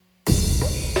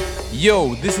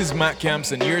Yo, this is Matt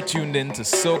Camps and you're tuned in to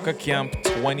Soca Camp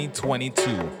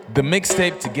 2022, the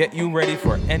mixtape to get you ready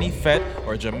for any fete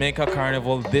or Jamaica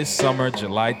Carnival this summer,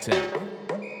 July 10th.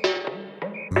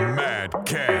 Mad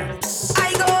Camps.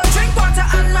 I go drink water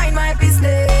and mind my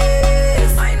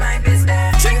business. Mind my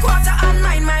business. Drink water and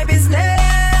mind my business.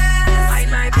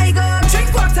 Mind my business. I go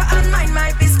drink water and mind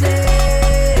my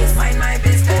business. Mind my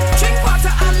business. Drink water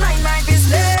and mind my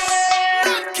business.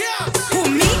 Who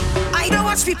me? I don't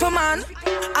watch people, man.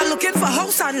 I'm looking for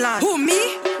house and land. Who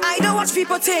me? I don't watch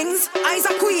people things. I's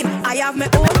a queen. I have my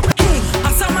own king.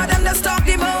 And some of them that stalk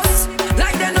the most,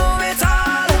 like they know it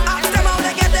all. Ask them how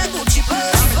they get their Gucci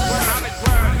purse.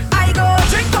 I go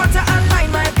drink water and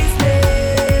mind my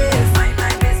business. Mind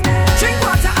my business. Drink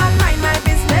water and mind my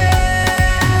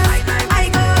business. I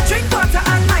go drink water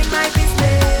and mind my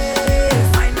business.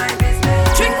 Mind my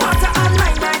business. Drink water and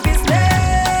mind my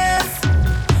business.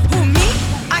 Who me?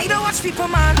 I don't watch people,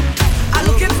 man. I'm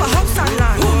looking for house and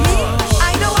land. Who me?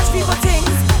 I don't watch people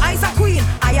things. I's a queen.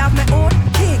 I have my own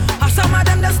king. And some of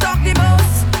them that stalk the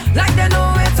most, like they know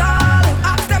it all.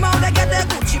 Ask them how they get their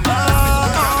Gucci purse.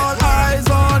 All eyes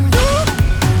on you.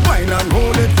 Wine and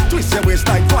hold it. Twist your waist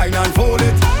like twine and fold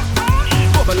it.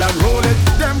 Bubble and roll it.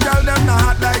 Them girl them not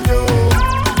hot like you.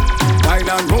 Wine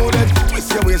and hold it. Twist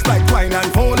your waist like twine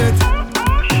and fold it.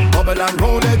 Bubble and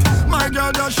roll it. My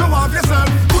girl, just show off yourself.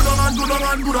 Good on and good on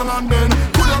and good on and bend.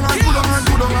 Good on and good on and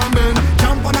good on and bend.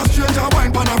 Jump on a stranger,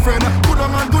 wine on a friend. Good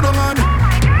on and good on and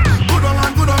good on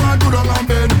and good on and good on and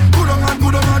bend. Good on and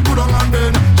good on and good on and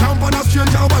bend. Jump on a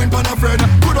stranger, wine on a friend.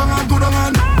 Good on and good on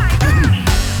and.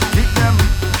 Kick them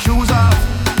shoes off.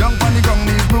 Young on the ground,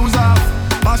 these bruise off.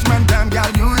 Bashment them, girl,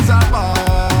 you is a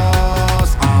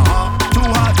boss. Too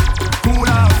hot, cool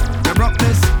off. You broke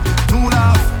this, too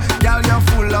laugh. Girl, you're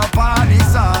full of party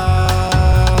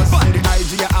sauce. On the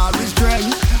IG, you always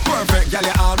trend. Perfect, girl,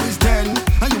 you always 10.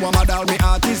 And you a model, me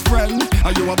artist friend.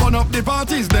 And you a burn up the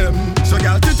parties, them. So,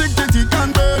 girl, tick, tick, tick,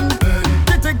 and burn.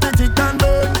 Tick, tick, tick, tick, and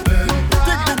burn.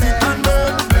 Tick, tick, tick, and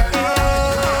burn.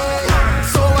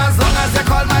 So as long as you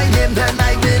call my name, then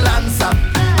I will answer.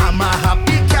 I'm a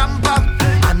happy camper,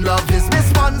 and love is my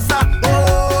sponsor.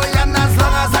 Oh, and as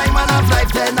long as I'm on a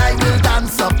life, then I will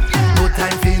dance up. No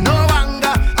time for no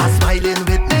anger, I'm smiling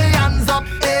with me hands up.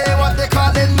 Hey, what they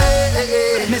calling me?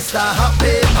 Mr.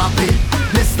 Happy Papi,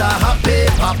 Mr. Happy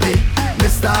Papi,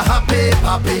 Mr. Happy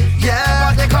Papi. Yeah,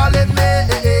 what they calling me?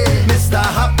 Mr.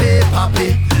 Happy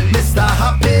Papi, Mr.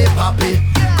 Happy Papi.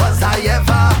 'Cause I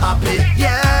ever happy,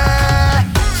 yeah.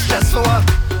 Stress for her,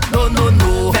 no, no,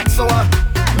 no. Vex for her,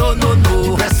 no, no,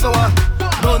 no. Depress for her,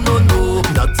 no, no, no.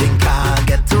 Nothing can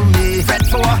get to me. Fret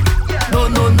for her, no,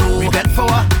 no, no. Regret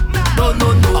for her, no,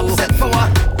 no, no. Upset for her,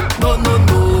 no, no,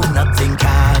 no. Nothing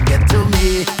can get to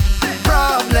me.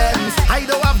 Problems, I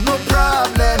don't have no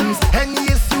problems. Any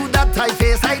issue that I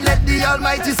face, I let the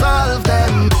Almighty solve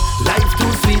them. Life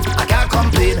too sweet, I can't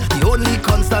complain. The only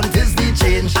constant is the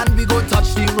change, and we go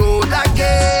touch the road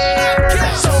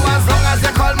again. So as long as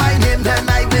you call my name, then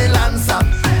I will answer.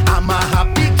 I'm a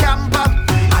happy camper,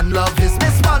 and love is my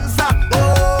sponsor.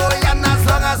 Oh, and as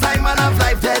long as I'm on a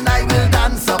life, then I will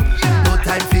dance up. No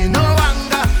time for no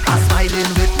anger, I'm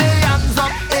smiling with my hands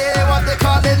up. Hey, what they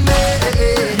calling me?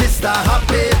 Mr.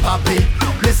 Happy Papi,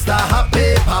 Mr.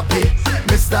 Happy Papi,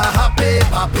 Mr. Happy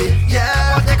Papi.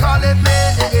 Yeah, what they calling me?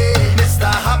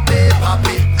 Mr. Happy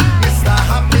Papi, Mr.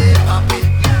 Happy Papi.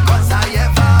 'Cause I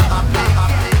ever happy,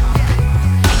 happy.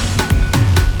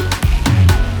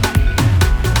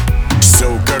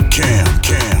 Soca Camp.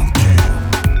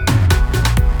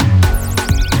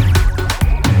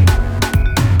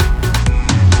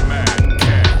 Mad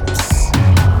Camps.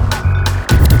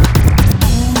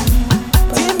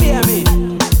 Team baby,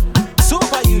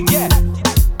 super you, yeah.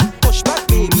 Push back,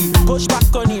 baby, push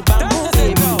back on the bamboo,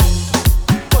 baby.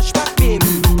 Push back,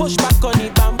 baby, push back on the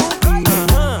bamboo,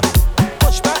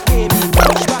 Push back, baby,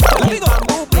 push back on the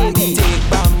bamboo, baby. Take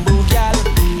bamboo, gal,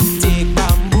 take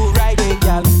bamboo, ride it,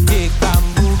 gal. Take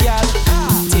bamboo, gal,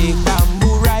 take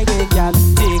bamboo, ride it, gal.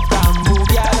 Take bamboo,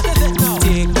 gal,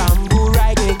 take bamboo,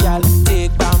 ride it, gal.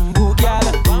 Take bamboo, gal,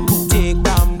 take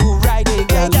bamboo, ride it,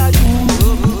 gal.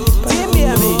 Team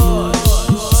baby,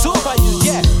 super you,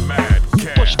 yeah. Mad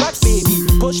Push Camps. back, baby,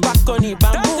 push back on the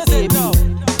bamboo, baby.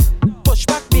 Push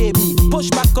back, baby, push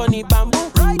back on the bamboo.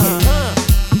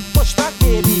 Push back,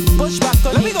 baby, push back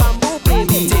on the bamboo,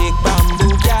 baby. Take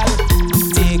bamboo, gal,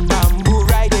 take bamboo,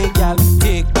 ride it, gal.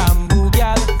 Take bamboo,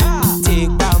 gal,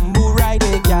 take bamboo, ride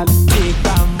it, gal. Take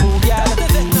bamboo, gal,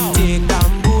 take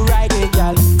bamboo, ride it,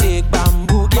 gal. Take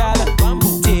bamboo, gal,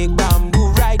 take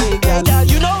bamboo, ride it, gal. Hey, gal,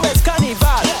 you know it's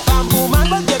carnival. Bamboo man,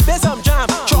 but get some jam.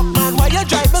 Truck man, why you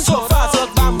driving so fast?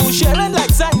 Bamboo share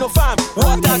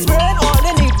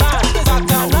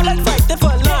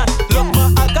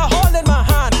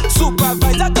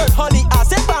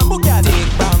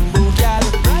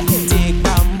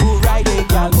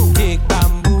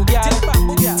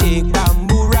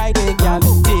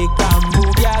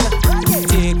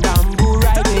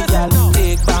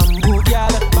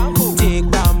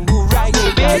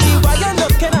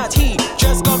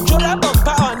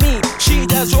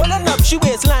she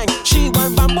waistline. She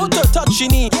want bamboo to touch she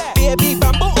knee. Baby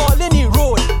bamboo all in the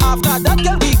road. After that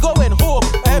girl we going home.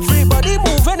 Everybody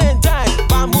moving in time.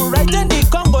 Bamboo right in the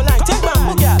Congo line. Take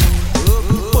bamboo girl.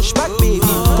 Push back baby,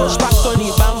 push back on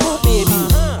the bamboo baby.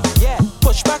 Yeah,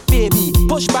 push back baby,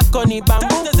 push back on the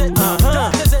bamboo.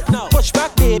 Push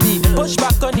back baby, push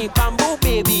back on the bamboo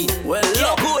baby. Well,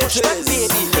 look who it push back is.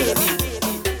 baby.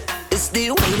 It's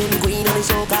the whining queen of the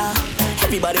soca.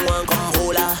 Everybody want come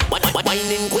hold her.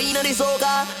 Whining queen of the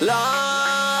soca.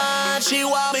 Lord, she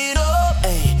want me know.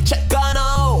 Hey, check her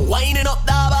now. Whining up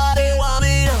that body, want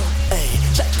me know. Hey,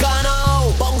 check her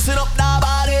now. Bouncing up that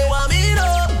body, want me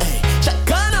know. Hey, check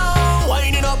her now.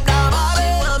 Whining up that body,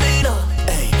 want me know.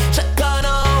 Hey, check her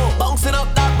now. Bouncing up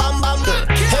that bam bam.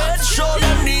 Head,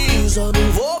 shoulder, knees.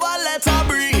 Move over, let her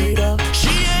breathe.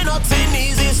 She ain't nothing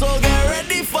easy, so get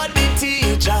ready for the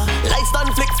teacher. Lights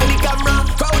done flick for the camera.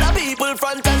 Crowd of people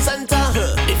front and center.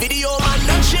 The video man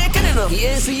not shaking enough. He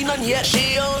ain't seen none yet.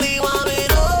 She only want me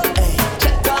know. Hey,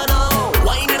 check her now.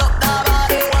 Winding up that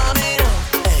body, want me know.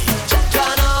 Hey, check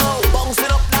her now.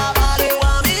 Bouncing up that body,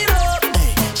 want me know.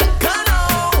 Hey, check her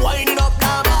now. Winding up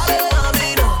that body, want me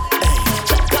know. Hey,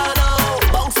 check her now.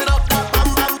 Bouncing up that bam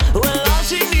bam. Well, all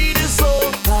she need is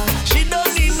soca. She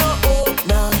don't need no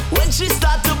opener. When she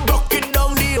start to broke it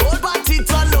down, the whole party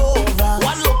turn over.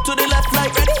 One look to the left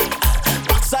like ready.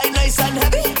 Backside nice and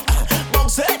heavy.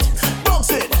 Bounce it,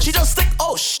 bounce it. She just stick.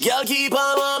 Oh, girl keep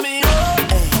on want me know.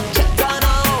 Hey, check her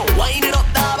now. Winding up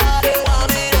that body, want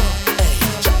me know. Hey,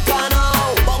 check her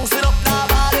now. Bouncing up that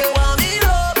body, want me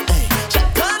know. Hey,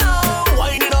 check her now.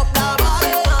 Winding up that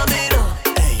body, want me know.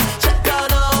 Hey, check her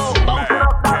now.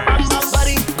 Bouncing up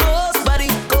that body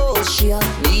goes. She a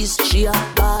beast, she a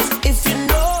boss. If you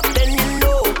know, then you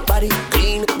know. Body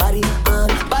clean, body on,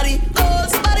 body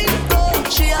goes.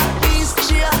 She a beast,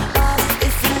 she a boss.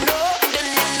 If you know, then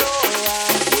you know.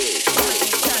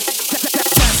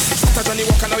 Shut Johnny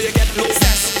Walker, now you get low.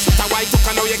 Shut a white hook,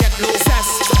 now you get low.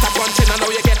 Shut a punching, now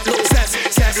you get low. Shut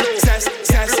a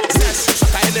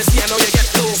Hennessy, now you get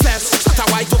low. Shut a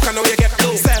white hook, now you get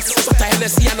low. Shut a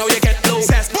Hennessy, now you get low.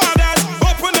 Borders,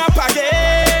 open up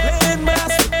again. Playing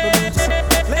mass.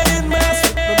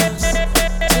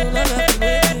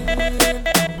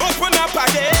 Open up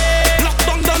again. Lock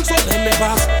down, so let me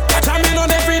pass. I jam in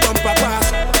on every bumper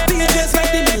pass. DJs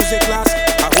like the music class.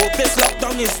 I hope this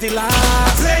lockdown is the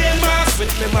last. Playing mass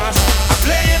with me mass. I'm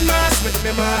playing mass with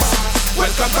me mass.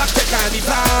 Welcome back to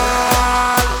Carnival.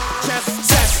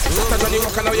 Shut a Johnny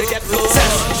Walker, now you get low.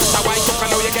 Shut a white hook,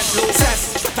 now you get low.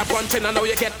 Shut a punching, now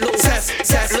you get low. Shut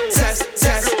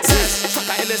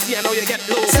a Hennessy, now you get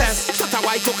low. Shut a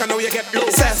white hook, now you get low.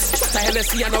 Shut a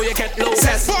Hennessy, now you get low.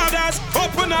 Borders,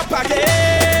 open up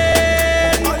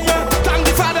again. Oh yeah, thank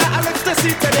the Father, Alex to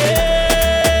see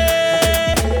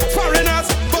today. Foreigners,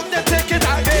 but they take it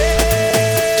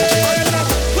again.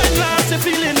 When last you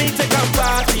feeling me, take a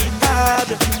party hard.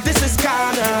 This is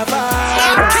Carnival.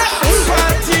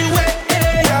 Party way,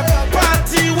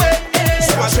 party way.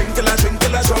 So I drink till I drink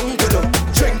till I drunk.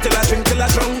 Drink till I drink till I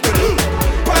drunk.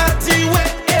 Party way,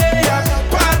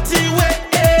 party way.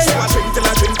 So I drink till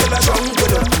I drink till I drunk.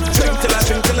 Drink till I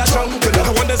drink till I drunk.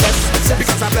 I want the zest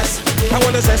because I'm blessed. I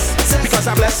want the zest because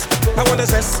I'm blessed. I want the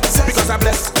zest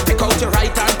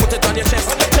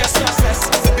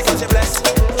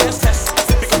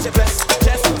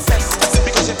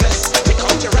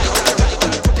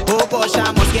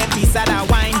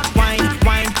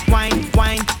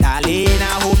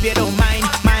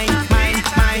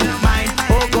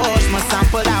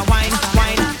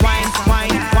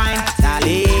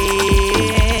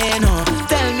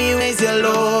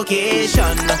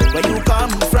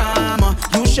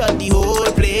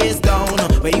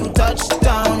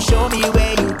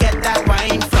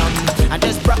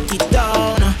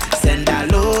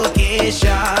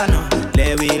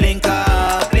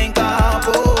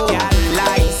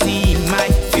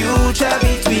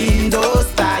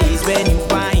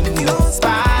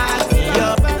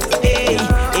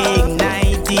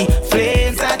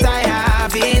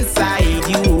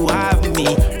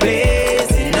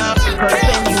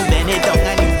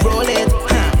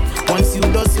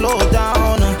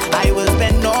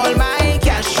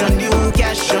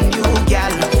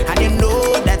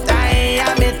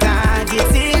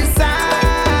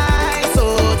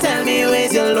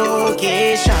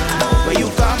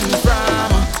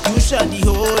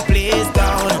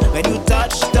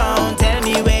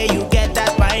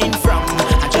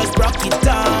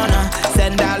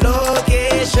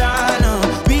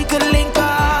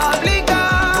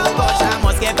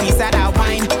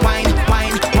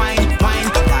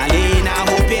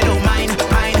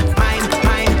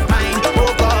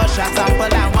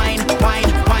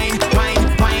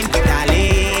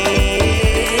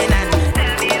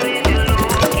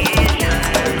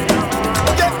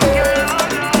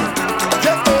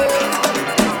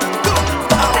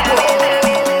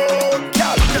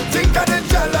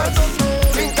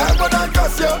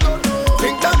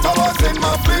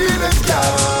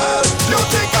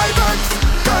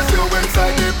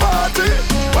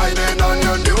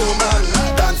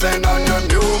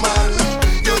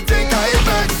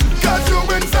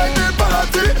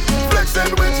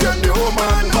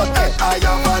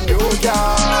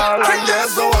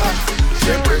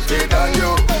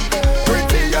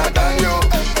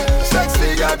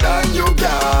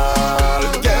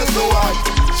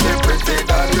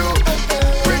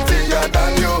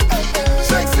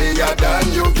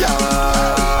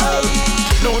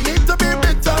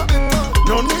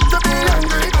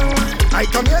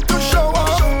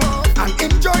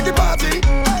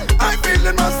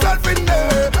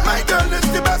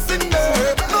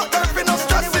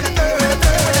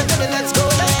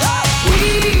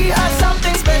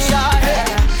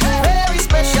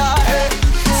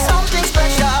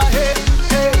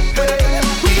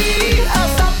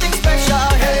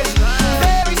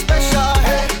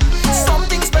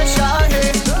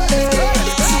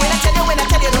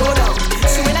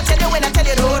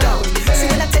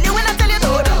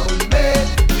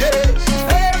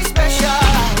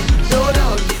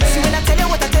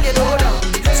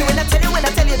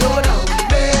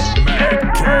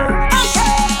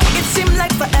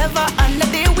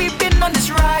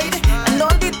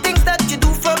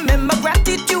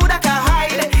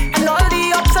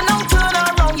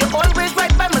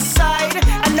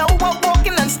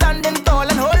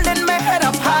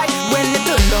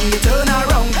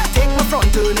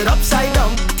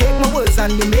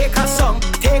and you make a song.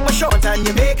 Take my short and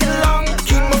you make it long.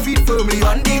 Keep my feet firmly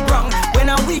on the ground. When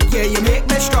I'm weak, yeah, you make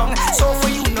me strong. So for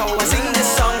you now, I sing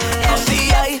this song.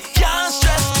 I can't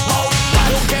stress out.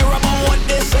 I don't care about what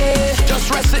they say. Just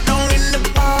rest it down in the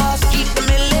past. Keep them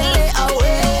a little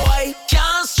away. I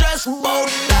can't stress about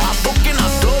that. I'm booking a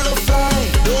solo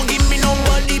flight. Don't give me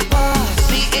nobody pass.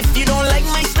 See if you don't like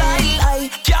my style, I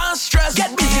can't stress.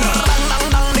 Get busy. Dang dang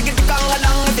dang, nigga the ganga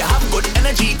dang. If you have good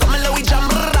energy, come and let we jam.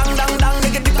 Dang dang dang,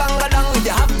 nigga the ganga dang. If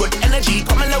you have good energy,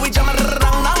 come and let we jam.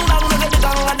 Dang dang dang, nigga the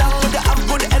ganga dang. If you have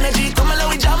good energy, come and let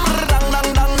we jam. Dang dang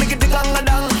dang, nigga the ganga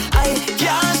dang. I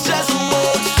can't stress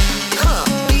about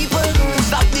people.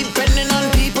 Stop depending on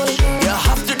people. You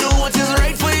have to do what is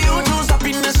right for you. Choose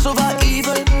happiness over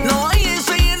evil. No, I ain't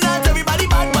saying that everybody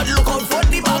bad, but look out for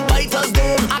the backbiters.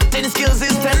 Them acting skills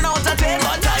is 10 out of 10.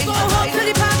 But I go up to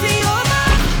the party all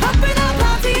night, up in a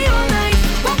party all night,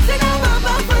 boxing a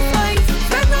rubber for fight.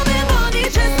 Spend all my money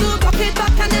just to cock it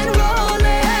back and then roll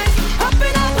it. Up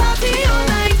in a party all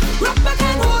night, rock back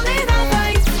and hold it and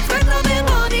fight. Spend all my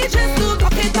money just to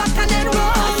cock it back and then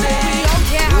roll it. We don't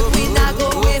care, we not go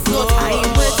waste no time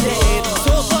with it.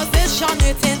 So position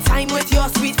it in time with your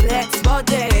sweet flex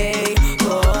body.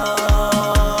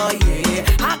 Oh yeah,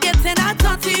 I get in a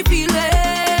touchy feeling.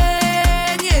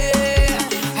 Yeah,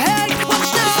 hey,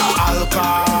 watch now.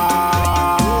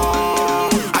 Alcohol,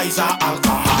 I's a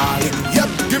alcoholic. Yep,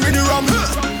 give me the rum.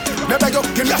 Never go,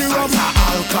 give me the rum.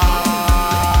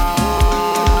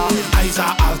 Alcohol, I's a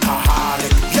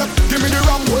alcoholic. Yep, give me the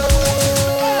rum.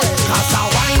 Cause I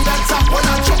wine better when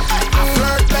I drunk. I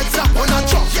flirt better when I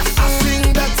drunk. I sing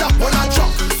better when I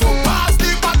drunk. So pass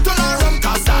the bottle of rum.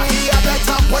 Cause I hear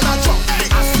better when I drunk.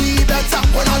 I see better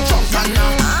when I drunk. And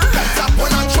better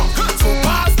when I drunk. So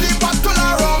pass the bottle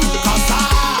of rum. Cause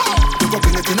you go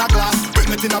bring it in a glass,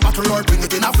 bring it in a bottle or bring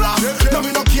it in a flask. No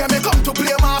me no care, me come to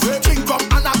play mass. Drink up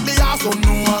and knock the ass. So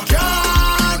no I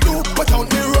can't do without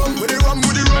the rum. With the rum,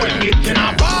 with the rum. Bring it in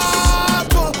a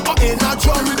bottle or in a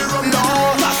drum. With the rum, no.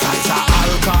 Cause I's a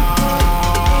alcohol,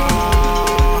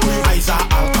 I's a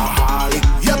alcoholic.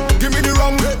 Yep, give me the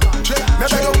rum.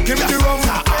 Never go, give me the rum.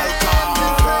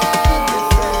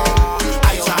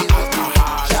 I's a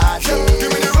alcoholic. Yep,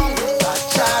 give me the rum.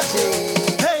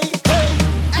 Hey, hey,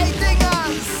 hey,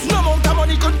 dingers. No amount of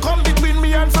money could come between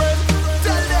me and friend.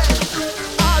 Tell them.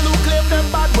 All who claim them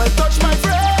bad, well touch my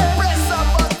friend. Press a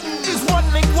button. It's one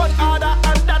link, one order,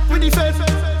 and that we defend.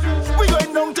 We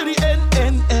going down to the end,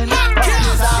 end, end.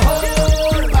 It's a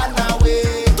whole band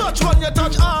away. Touch one, you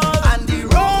touch all. And the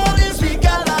road is the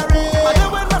gallery. And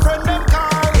then when my friend them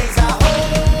call, It's a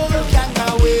whole gang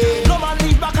away. no man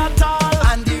leave back at all.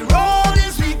 And the road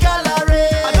is the gallery.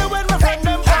 And then when my friend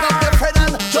them Hug up call, your friend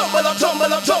and jumble up,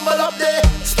 jumble up, jumble up there.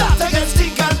 Start against the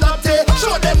and up there.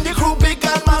 Show them the crew big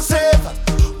and massive.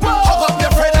 Hug up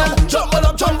your friend and jumble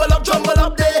up, jumble up, jumble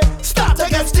up there. Start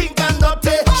against the and up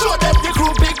there. Show them the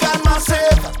crew big and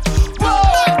massive.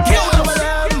 kill them with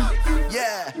them.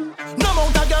 Yeah, No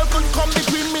amount of girl could come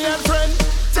between me and friend.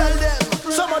 tell them.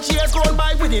 So much years gone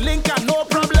by with the link and no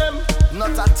problem.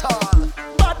 Not at all.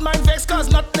 Bad mind vex cause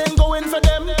nothing going for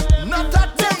them. Not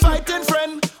at Them fighting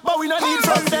friend, but we no need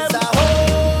from them. It's a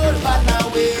whole band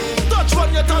away. Touch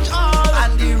one, you touch all.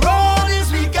 And the road is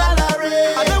the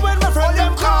gallery. And then when my friend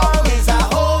them call, It's a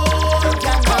whole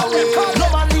gang away. no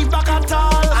man leave back at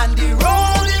all. And the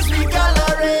road is the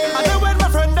gallery. And then when my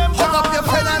friend them Hug call, up your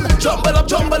friend and jumble up,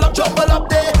 jumble up, jumble up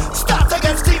there. Start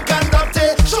against the and up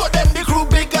there. Show them the crew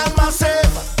big and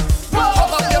massive.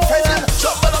 Hug up your friend and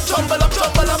jumble up, jumble up,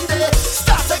 jumble up there.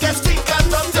 Start against the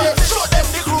and up there. Show them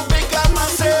the crew big and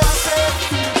massive.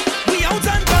 we out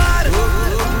and bad.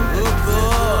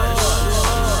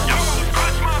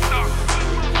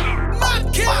 Mad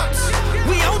kids.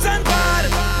 We out and bad.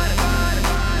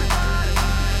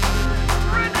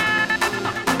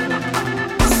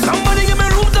 Somebody give me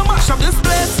room to mash up this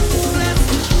place.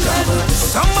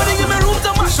 Somebody give me room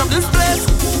to mash up this place.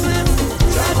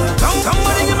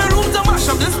 Somebody give me room to mash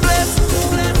up this place.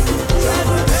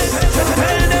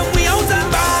 Tell them we out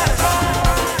and bad.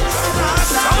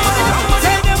 Somebody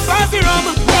tell them party rum,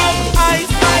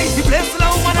 ice, the place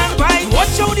slow man and wine.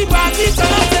 Watch how the party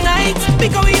turn up tonight.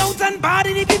 Because we out and bad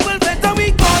and the people better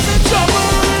we causing trouble.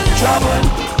 Trouble,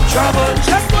 trouble.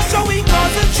 Just watch how we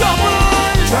causing trouble.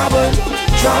 Trouble,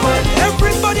 trouble.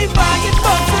 Everybody buying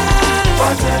bottle.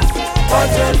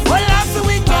 Well after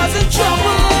we causing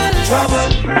trouble.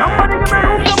 Somebody give me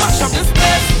room to mash up this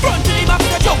place. Front to the back,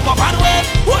 jump up and way.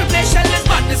 Whole place shell is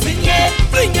madness in here.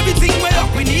 Fling everything well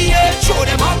up in the air. Show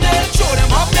them up there, show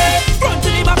them up there. Front to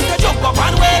the back, jump up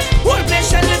and way. Whole place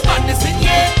shell is madness in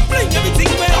here. Fling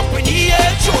everything well up in the air.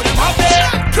 Show them up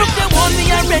there. Look, they want me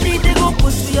and ready to go push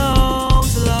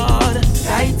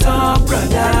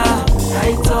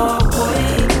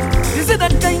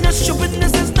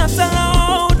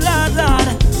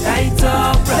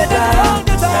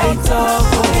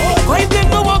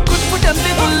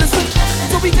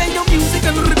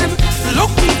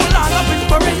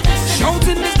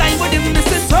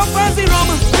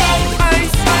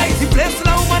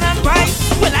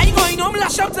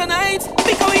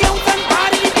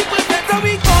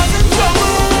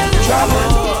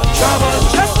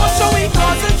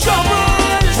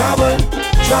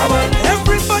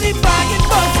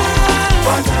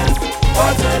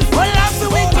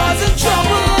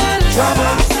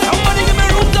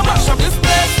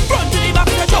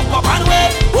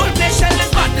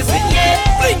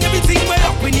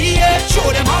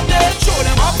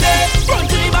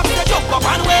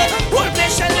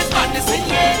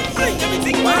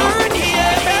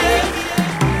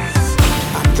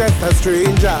just a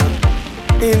stranger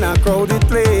in a crowded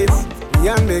place. Me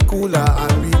and me cooler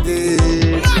and we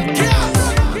did.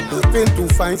 Hoping to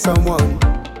find someone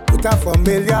with a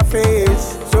familiar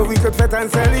face, so we could fit and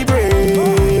celebrate.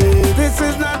 This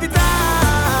is not the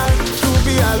time to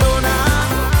be alone.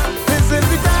 This is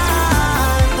the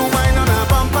time to wine on a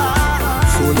bumper.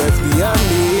 So let's be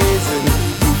amazing,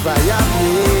 be fire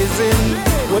amazing.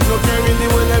 What no care in the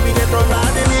world that we get from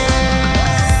that in here.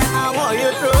 I want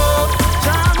you to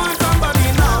charm on somebody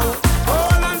now,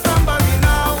 hold on somebody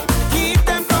now, keep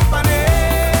them company.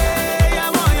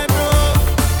 I want you to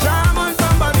charm on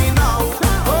somebody now,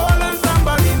 hold on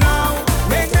somebody now,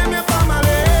 make them your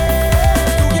family.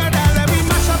 Together let me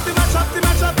mash up the place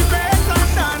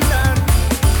and dan.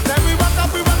 Then we walk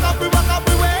up the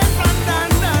waist and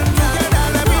dan. Together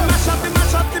let me mash up the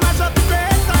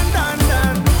place and dan.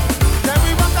 Then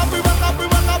we walk up the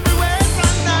waist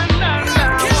and dan.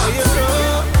 I want you to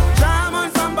charm on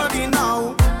somebody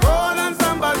now, hold on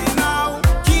somebody now,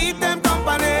 keep them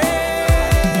company.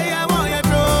 I want you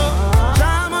to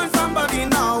charm on somebody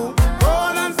now,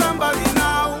 hold on somebody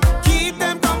now, keep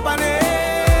them company.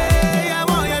 I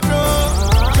want you to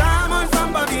charm on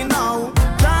somebody now,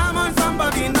 charm on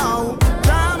somebody now,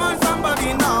 charm on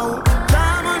somebody now,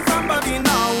 charm on somebody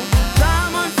now, charm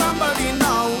on somebody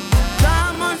now,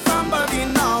 charm on somebody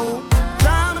now,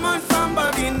 charm on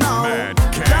somebody now, Mad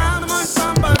Cats. charm on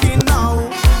somebody now,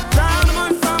 charm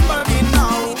on somebody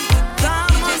now,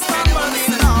 charm on somebody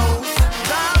now,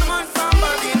 charm on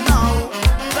somebody now,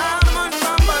 charm on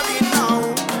somebody now,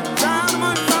 charm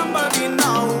on somebody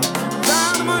now,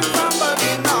 charm on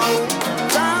somebody now,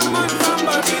 charm on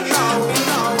somebody now.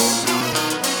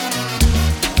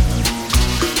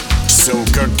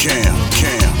 Soca Camp.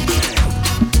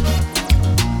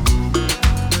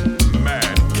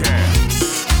 Mad Cats.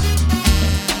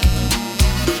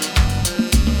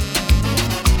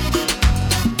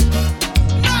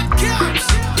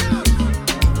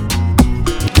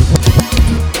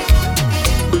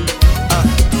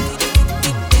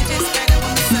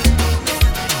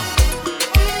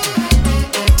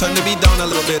 Turn the beat down a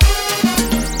little bit.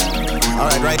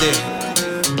 Alright, right there.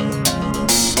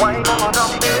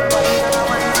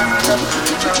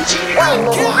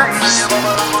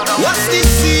 What's the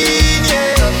scene,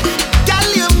 yeah? Girl,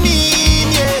 you mean,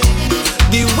 yeah?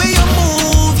 The way you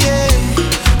move, yeah.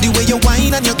 The way you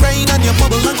whine and you grind and you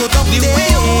bubble and go down. The way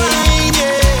you whine,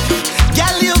 yeah.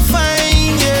 Girl, you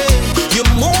fine, yeah. You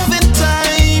move in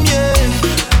time, yeah.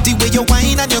 The way you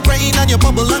whine and you grind and you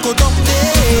bubble and go down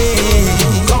there.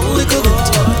 Down little bit,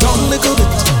 down little bit,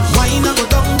 whine and go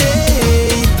down there.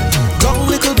 Down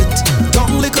little bit,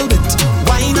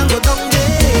 whine and go down there.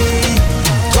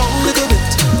 Down little bit,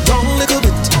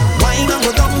 whine and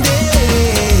go down there.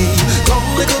 Down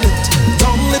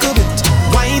little bit,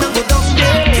 whine and go down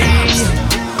there.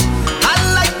 I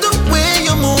like the way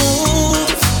you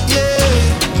move, yeah.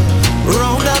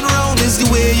 Round and round is the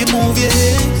way you move your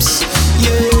hips,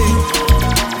 yeah.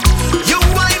 You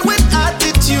whine with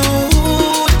attitude,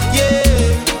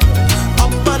 yeah.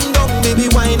 Up and down, baby,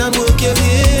 whine and work your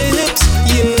hips,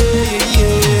 yeah,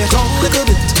 yeah. Down little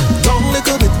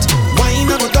bit, whine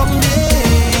and go down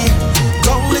there.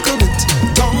 Down little bit,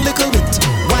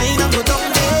 whine and go down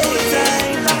there.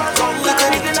 Down little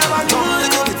bit,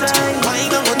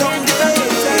 whine and go down there.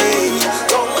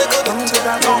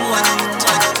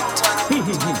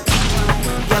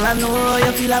 Girl, I know how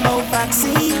you feel about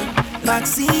vaccine,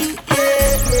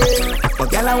 yeah. But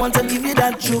girl, I want to give you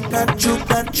that juke, and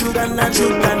that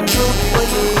juke. Oh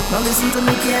yeah. Now listen to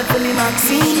me carefully,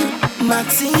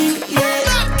 Maxine, yeah.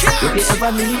 If you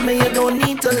ever need me, you don't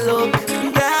need to look,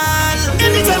 girl.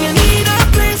 Anytime you need a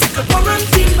place, you can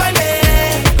quarantine by me.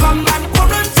 Come and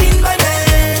quarantine by me.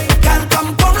 Girl,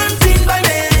 come quarantine by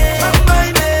me. Come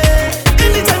by me.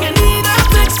 Anytime you need a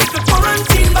place, you can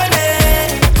quarantine by me.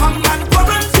 Come and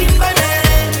quarantine by me.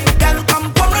 Girl, come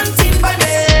quarantine by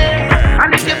me.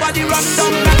 And if your body run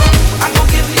down, I go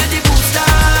give you the booster,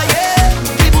 yeah.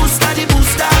 The booster.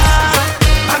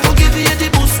 I go give you the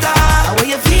booster. And when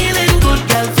you're feeling good,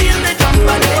 girl, feel the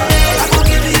company. I go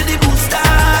give you the booster,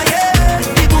 yeah.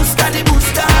 The booster.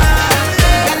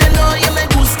 Girl, you know you're my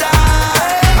booster.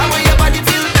 And when your body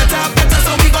feel better,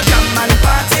 so we go jam and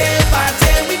party.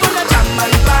 We gonna jam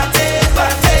and party.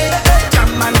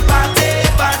 Jam and party.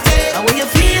 And when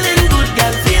you're feeling good,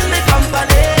 girl, feel the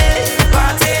company.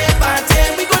 Party.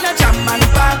 We gonna jam and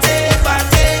party.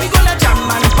 We gonna jam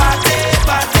and party.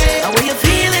 And when you're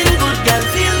feeling good, girl,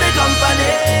 feel the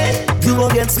company. You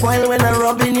won't get spoiled when I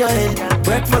rub in your head.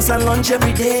 Breakfast and lunch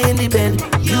every day in the bed.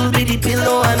 You'll be the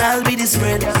pillow and I'll be the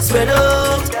spread. Spread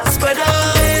out,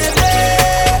 baby.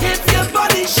 If your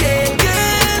body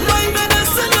shaking,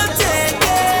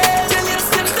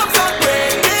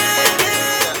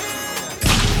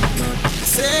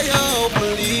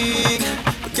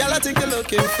 Girl, I think you're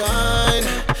looking fine.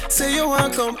 Say you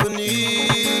want company,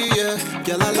 yeah.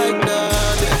 Girl, I like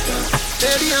that, yeah.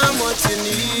 Baby, I'm what you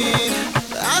need.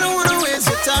 But I don't wanna waste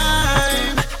your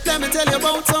time. Let me tell you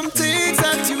about some things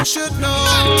that you should know.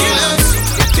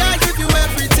 Yes. Can't give you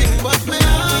everything, but my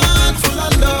heart full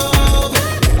of love.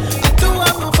 I do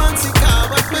have no fancy car,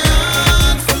 but my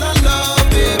heart full of love,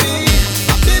 baby.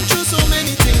 I've been through so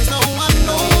many things, now I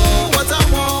know what I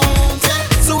want. Yeah.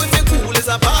 So if you're cool, it's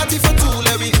a party for two.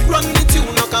 Let me run the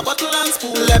tune, knock a bottle and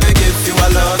spoon. Let me give you a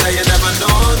love that you never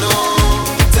know, no.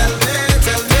 Tell me,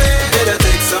 it'll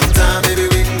take some time, baby,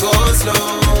 we can go slow.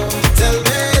 Tell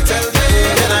me,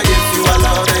 can I give you a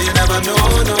love that you never know,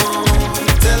 no.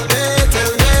 Tell me,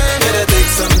 it'll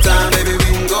take some time, baby, we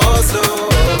can go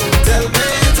slow. Tell me,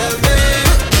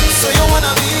 so you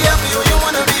wanna be happy or you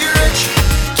wanna be rich?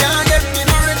 Can't get me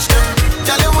no rich girl.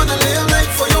 Girl, you wanna live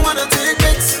life or you wanna take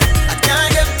pics? I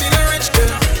can't get me no rich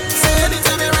girl. Say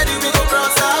anytime you're ready, we go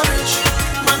cross our bridge.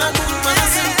 Man, I good, man, I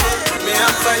simple. Me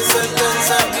have 5 seconds,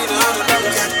 I've been on the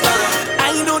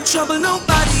I don't trouble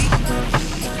nobody.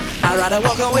 I'd rather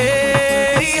walk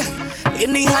away.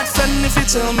 In the hot sun, if you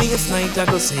tell me it's night, I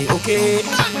go say okay.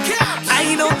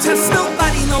 I don't test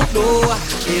nobody, no.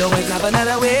 They always have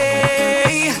another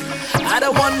way. I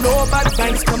don't want no bad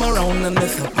vibes come around and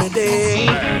mess up my day.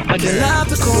 They love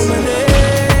to call my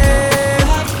name,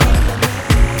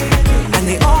 and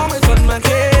they always on my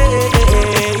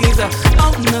case.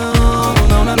 Oh no.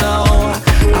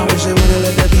 I wish they would've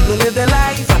let the people live their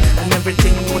life, and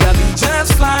everything would have been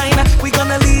just fine. We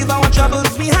gonna leave our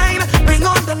troubles behind. Bring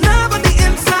on the love on the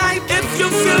inside. If you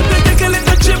feel to take a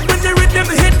little chip when the rhythm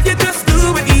hit, you just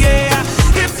do it, yeah.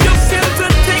 If you feel to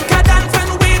take a dance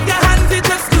and wave your hands, you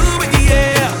just do it,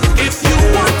 yeah. If you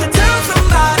want to tell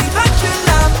somebody that you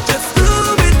love, just do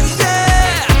it,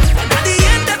 yeah. And at the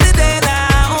end of the day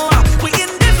now, we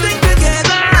in this thing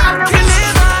together. We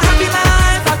live a happy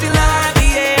life,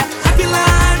 yeah. Happy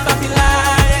life,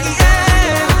 yeah.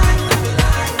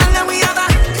 And then we have a,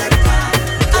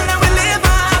 and then we live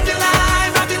a happy life,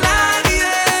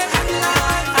 yeah.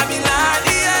 Happy life,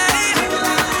 yeah.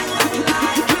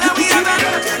 And we have a.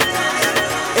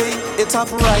 Hey, it's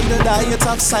up ride or die, it's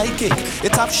up psychic.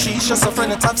 It's up shisha, a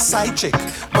friend, it's up side chick.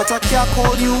 But I can't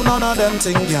call you none of them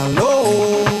thing,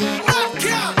 hello.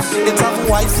 It's up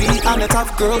wifey and it's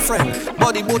up girlfriend.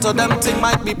 But the both of them thing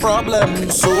might be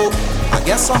problems. So I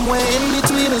guess somewhere in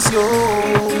between is you.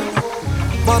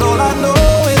 But all I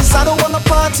know is I don't wanna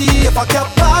party if I can't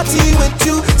party with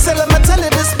you. So let me tell you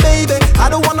this, baby, I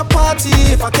don't wanna party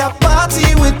if I can't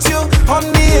party with you. On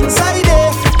the inside,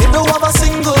 you don't have a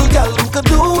single girl who could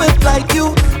do it like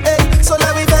you. Hey, so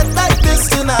let me bet like this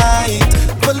tonight.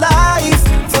 For life,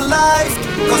 for life.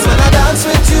 Cause when I dance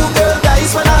with you, girl, that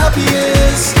is when I'm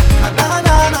happiest. Na.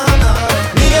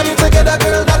 Me and you together,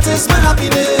 girl, that is my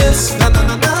happiness. Na. And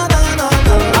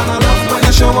I love when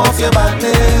you show off your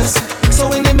badness.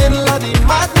 So in the middle of the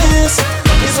madness,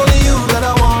 it's only you that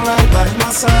I want right by my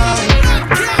side.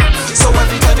 So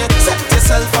every time you set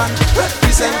yourself and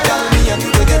represent, girl, me and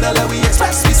you together, let we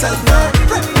express myself now.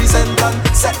 Represent and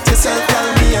set yourself, girl,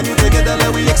 me and you together, let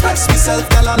we express myself.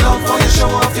 Girl, I love how you show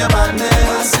off your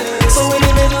madness. So in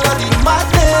the middle of the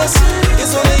madness,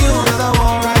 it's only you that I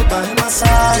want right by my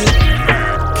side.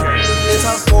 It's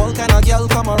a whole kind of girl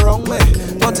come around me,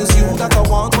 but it's you that I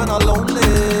want when I'm lonely.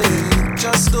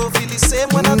 Just don't feel the same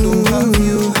when I do have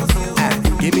you.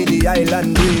 Give me the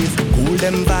island breeze, cool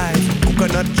them vibes.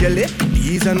 Coconut jelly,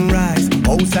 peas and rice.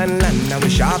 House and land, now we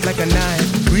sharp like a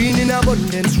knife. Green in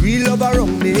abundance, real love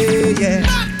around me, yeah.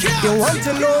 You want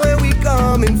to know where we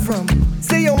coming from?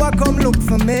 Say you want come look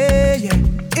for me, yeah.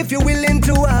 If you're willing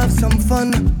to have some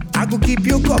fun, I could keep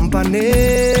you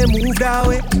company. Move that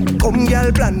way, come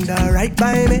girl, blunder right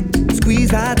by me.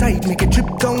 Squeeze her tight, make it trip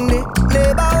down me.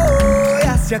 Neighbor, oh,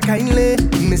 yes, you kindly.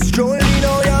 Miss Jolene,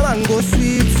 oh, your mango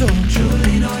sweet, so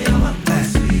Jolene, oh, your mango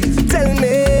sweet. Tell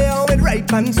me how it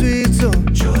ripe and sweet, so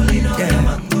Jolene, oh, your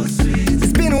mango sweet.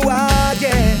 It's been a while,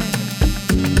 yeah.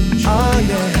 Oh,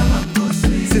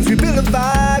 yeah. Since we built a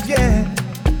vibe, yeah.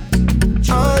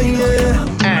 Oh, yeah.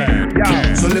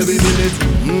 So let me build it.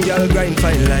 Y'all grind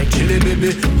fine like chili,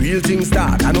 baby. Real things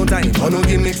start, I no time for no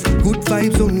gimmicks. Good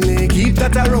vibes only, keep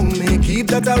that around me. Keep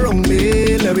that around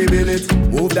me, let me build it.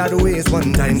 Move that waist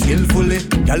one time skillfully.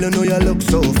 Y'all you know you look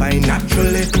so fine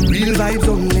naturally. Real vibes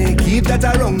only, keep that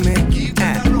around me.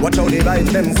 Watch how the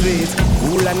vibes them sweet.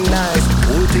 Cool and nice,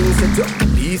 whole thing set up.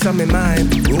 Peace on my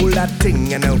mind, roll that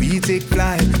thing and now we take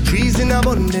flight. Trees in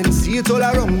abundance, see it all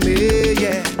around me,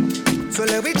 yeah. So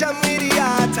let me jam with the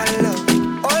heart and love.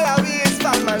 All I we is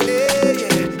family,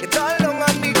 yeah. It's all long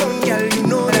on the gun, girl. You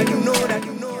know that, you know that,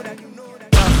 you know that, you know that.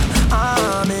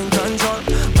 I'm in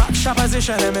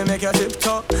position, let me make you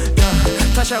tiptoe.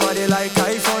 Yeah, touch your body like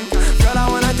iPhone. Girl, I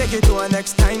wanna take you to a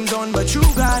next time zone, but you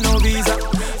got no visa.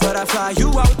 But I fly you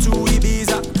out to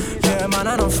Ibiza. Yeah, man,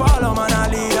 I don't follow, man, I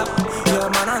lead up. Yeah,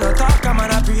 man, I don't talk,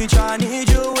 man, I preach. I need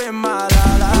you in my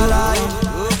life.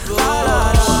 La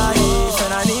la life,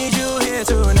 and I need you here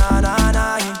too, na na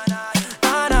na,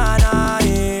 na na na,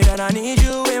 and I need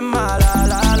you in my life,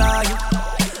 la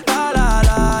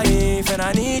life, and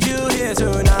I need you here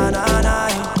too, na na na,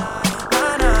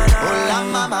 na na na. Oh la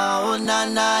mama, oh na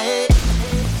na, eh.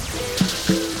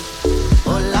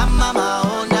 Oh la mama,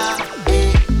 oh na,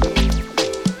 eh.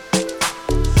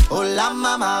 Oh la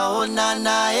mama, oh na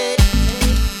na, eh.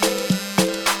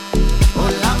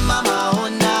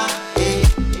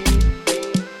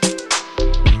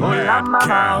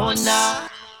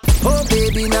 Oh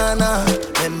baby nana,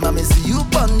 remember me see you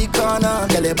on the corner.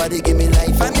 Tell your body give me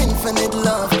life and infinite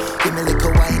love. Give me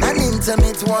little wine and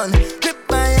intimate one. Grip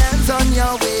my hands on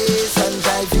your waist and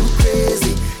drive you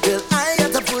crazy. Girl, I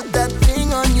got to put that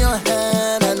ring on your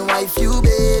hand and wife you,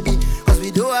 baby. Cause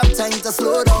we don't have time to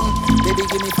slow down. Baby,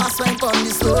 give me fast wine on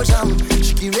the slow jam.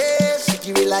 Shiki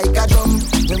ray like a drum.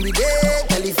 When we there,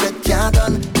 tell if it can't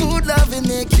done. Good love and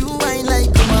make you wine like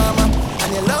a mama.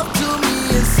 And your love to me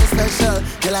is so special.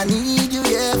 Girl, I need you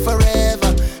here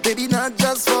forever. Baby, not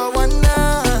just for one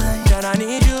night. And I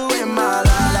need you in my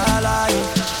life.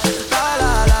 La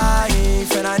la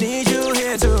life. And I need you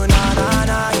here too, na na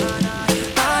na,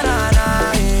 na na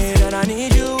na. And I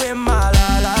need you in my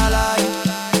life. La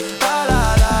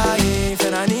la life.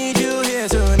 And I need you here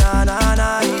too, na na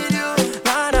na, na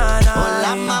na na. Oh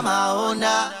la mama, oh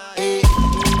na, eh.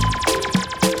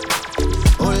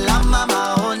 Oh la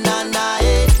mama, oh na na,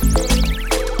 eh.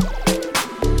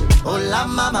 Oh la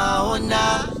mama, oh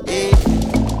na, eh.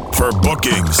 For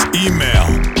bookings, email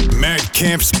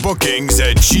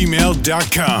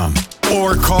madcampsbookings@gmail.com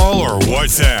or call or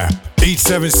WhatsApp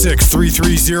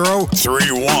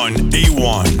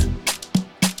 876-330-3181.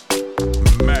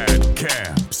 Mad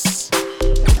Camps.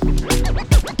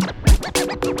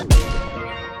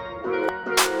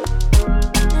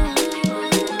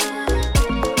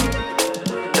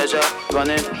 Tasha,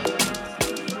 running.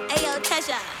 Ayo,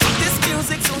 Tasha. This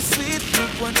music so sweet,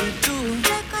 look what you do.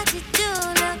 Look what you do,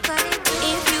 look what you do.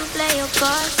 If you play your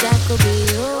cards, that could be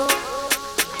you.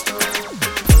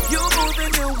 You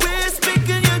moving your ways,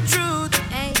 speaking your truth.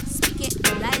 Hey, speak it,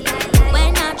 lie.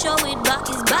 When I throw it back,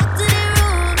 it's back to the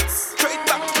roots. Straight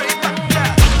back,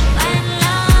 yeah. When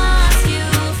last you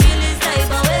feel this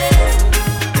type of way.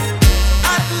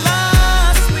 At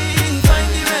last we find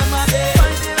the remedy.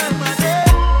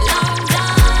 Long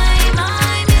time I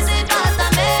miss it, but I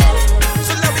made.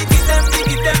 So now we give them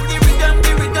the rhythm,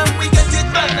 we get it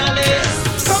finally.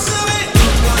 Come to it.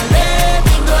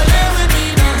 Dingole with me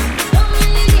now.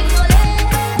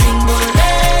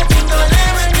 Dingole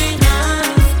with me now.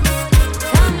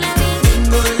 Come let me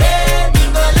Dingole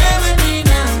with me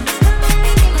now.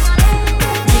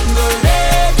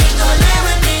 Dingole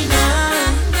with me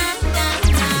now.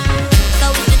 So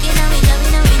we took it and we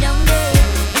don't dare.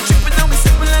 We tripping and we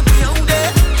sipping like we own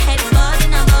it. Head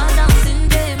boarding and ball down in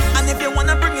them. And if you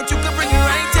wanna bring it, you can bring it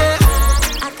right here.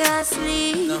 I can't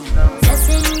sleep,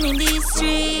 dancing in these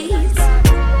streets.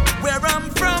 Where I'm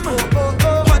from,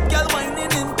 what girl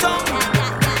whining in town.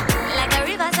 Like a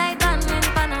riverside town in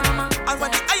Panama. And when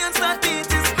the iron start beat,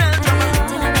 it's spell drama.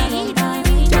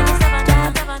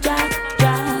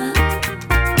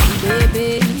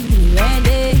 Baby,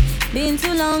 ready? Been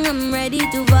too long, I'm ready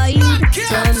to vibe.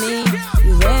 Tell me,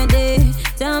 you ready?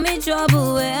 Tell me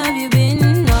trouble, where have you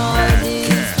been all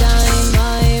this time?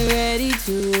 I'm ready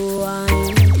to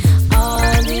wine.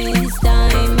 All this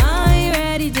time, I'm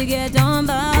ready to get on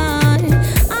board.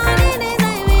 All the days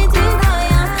I've been to for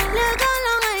ya. Look how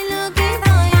long I looking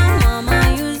for ya. Mama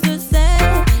used to say,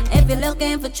 if you're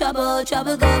looking for trouble,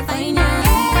 trouble go find ya.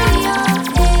 Hey yo,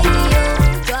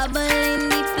 trouble in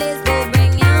the place, go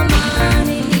bring your man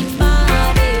in the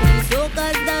party.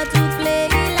 Soca's got to play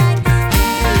like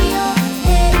hey yo,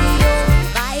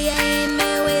 fire in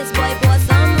my waist, boy, pour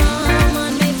some rum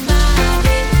on my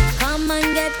body. Come and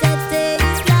get a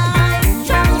taste like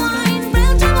trouble wine,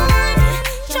 real trouble wine,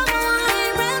 trouble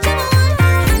wine, real trouble wine.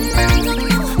 And I don't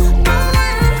know, go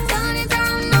wine, turn it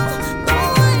around now, go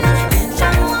wine,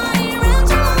 trouble wine, real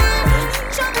trouble wine,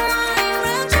 trouble wine,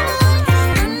 real trouble wine.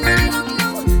 And I don't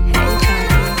know,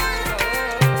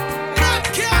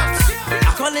 I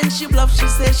call and she bluff, she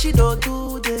says she don't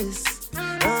do this.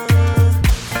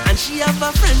 And she have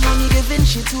a friend only giving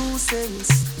she 2 cents.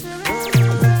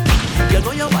 You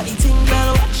know your body thing,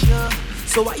 girl, watch ya.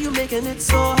 So why you making it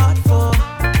so hard for?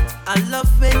 I love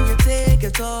when you take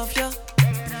it off ya.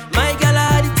 My girl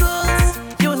are the tools.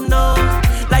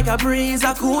 a breeze,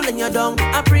 a cooling you down.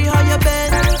 I pray how you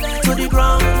bend to the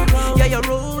ground. Yeah, you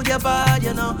roll your body,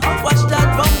 you know. Watch that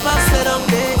bumper sit down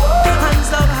there.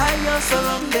 Hands up high, you're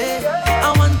surrounded.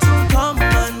 I want to come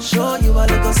and show you a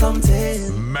little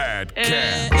something. Mad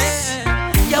Camps.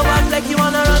 You walk like you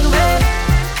wanna run away.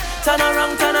 Turn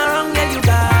around, yeah, you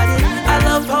got it. I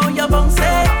love how you bounce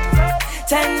it.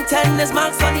 10, there's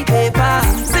marks on the paper.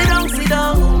 Sit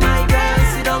down, my girl.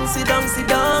 Sit down,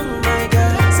 my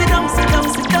girl. Sit down,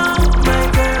 my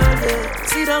girl. Yeah.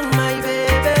 Sit down, my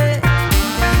baby.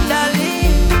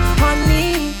 Darling,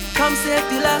 honey, come save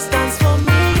the last dance for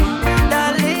me.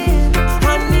 Darling,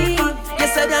 honey, you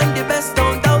said I'm the best,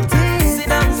 don't doubt it. Sit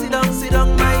down,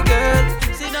 my girl.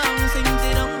 Sit down,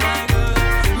 my girl.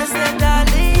 Mr.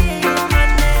 Darling,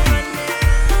 honey.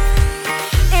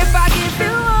 If I give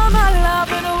you all my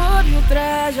love, would you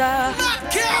treasure?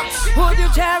 Would you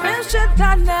cherish it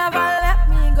and never let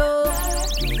me go?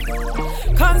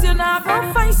 Cause you're not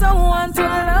gonna find someone to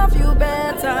love you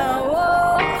better.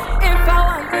 Oh, if I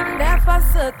want you there for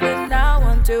certain, I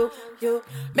want you.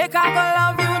 Make I go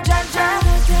love you, Jaja.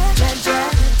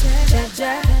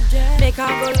 Make I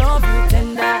go love you,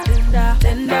 tender.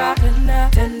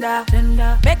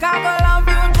 Make I go love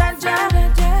you, Jaja.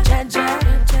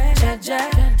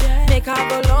 Make I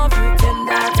go love you,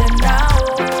 tender.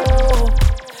 Oh,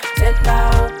 tender.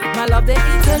 My love, the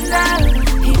eternally.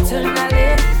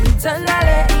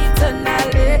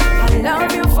 I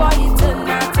love you for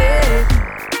eternity.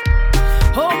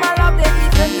 Oh, my love, the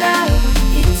eternally.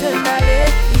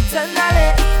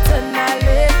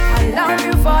 I love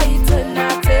you for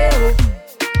eternity.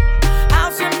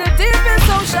 Out from the deepest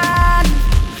ocean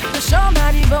to show my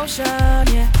devotion,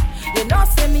 yeah. You know,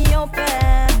 send me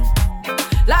open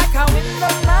like a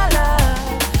window, my love.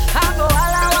 I go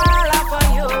walla for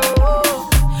you.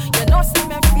 You know, see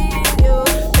me feel you,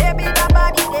 baby. That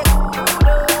body they cool.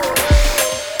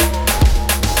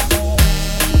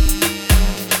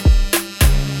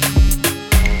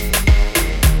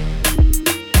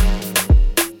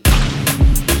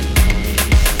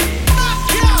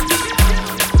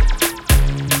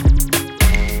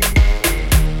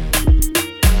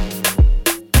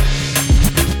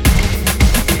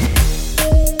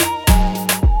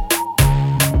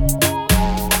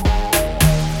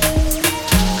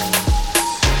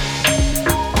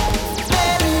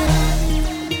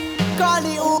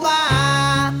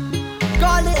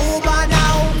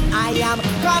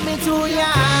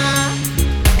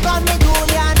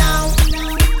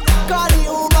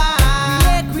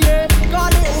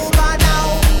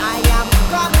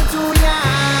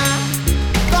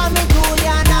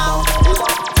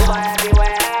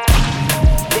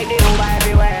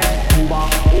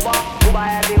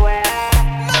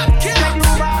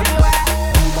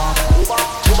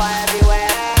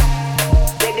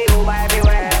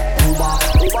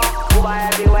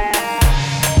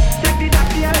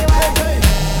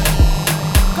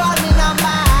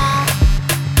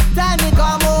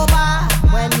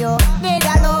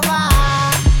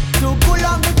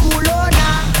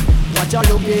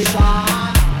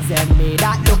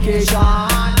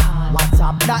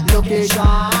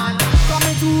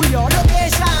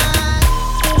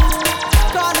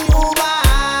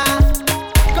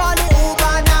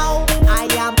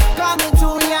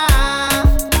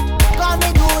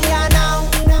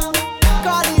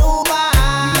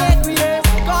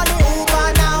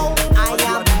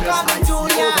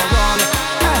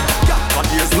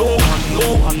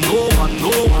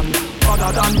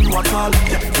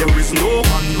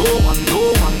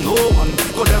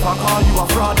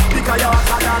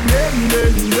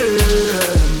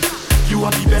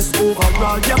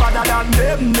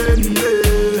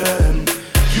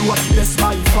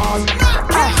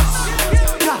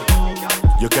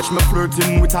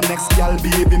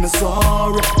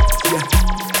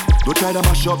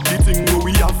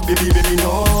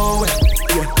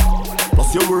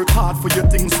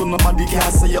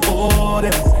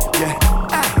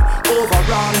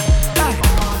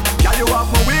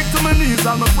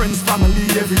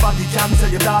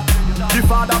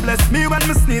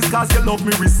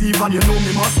 And you know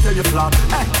me must tell you flat.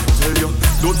 Hey, tell you,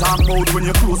 don't talk about when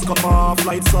your clothes come off,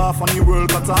 lights off and the world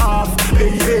cut off.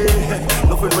 Hey,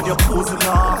 love it when you're closing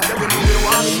off. Tell you know you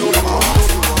want to know.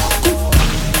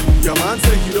 Your man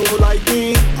say he don't like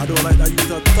me. I don't like that you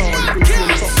talk tall.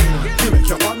 You make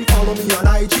your man follow me on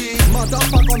IG. Matter of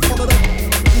fact, unfollow them.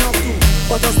 Not too,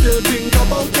 but I still think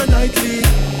about your nightly.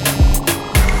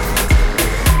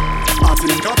 I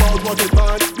think about what it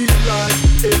might be like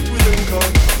if we link up.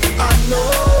 I know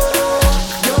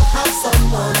you have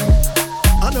someone.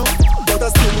 I know, but I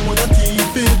still wanna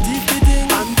keep it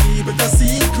and keep it a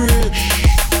secret.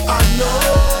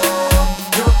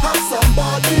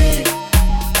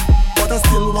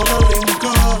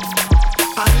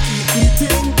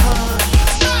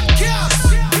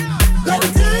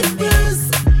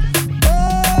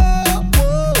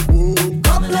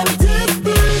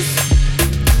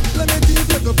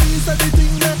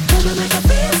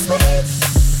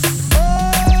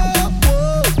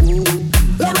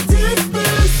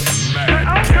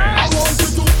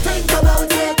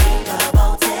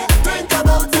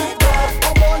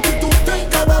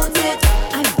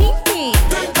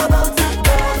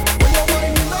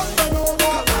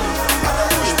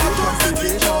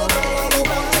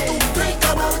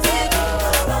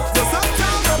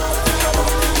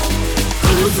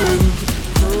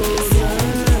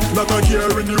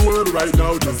 right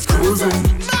now just cruising.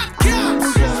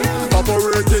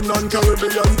 Operating on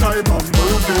Caribbean time, I'm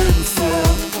moving slow.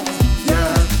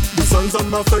 Yeah, the sun's on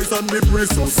my face and the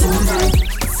breeze so soothing.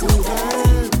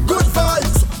 Good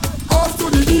vibes, off to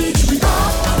the beach we go.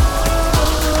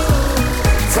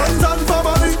 Friends and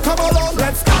family, come along,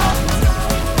 let's go.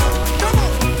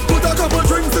 Put a couple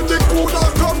drinks in the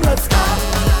cooler, come, let's go.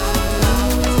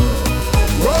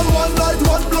 Roll one light,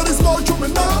 one bloody smoke to me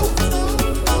now.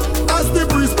 As the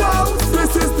breeze blows,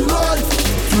 this is the life.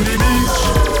 To the beach,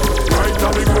 right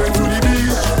now we going to the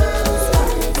beach.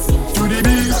 To the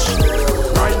beach,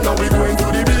 right now we going to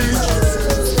the beach.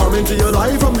 Come into your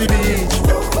life from the beach.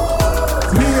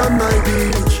 Me and my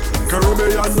beach.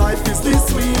 Caribbean life is the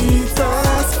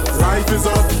sweetest. Life is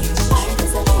a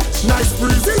beach. Nice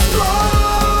breeze is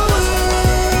blowing.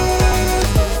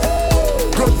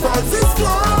 Good vibes is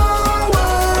flowing.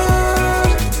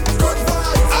 Good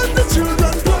vibes and the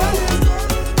children playing.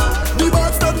 The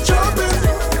birds them chirping.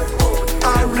 I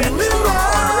really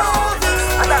love it.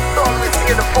 And that's all we see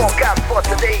in the forecast for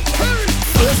today.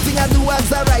 First thing I do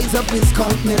as I rise up is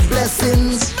count my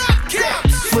blessings.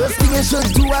 First thing you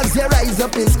should do as you rise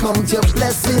up is count your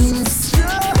blessings.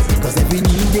 Cause every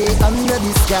new day under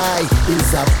the sky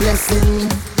is a blessing.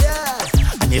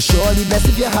 And you're surely blessed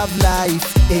if you have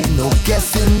life, ain't no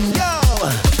guessing.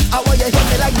 I want you hear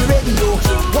me like the radio.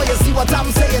 Want you see what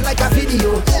I'm saying like a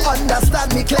video.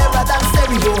 Understand me clearer than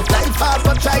stereo. Life hard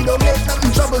but try don't make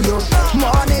nothing trouble you.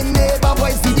 Morning neighbor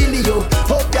boys the dealio.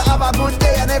 Hope you have a good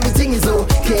day and everything is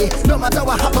okay. No matter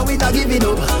what happen we not giving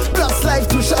up. Plus life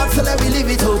too short so let me live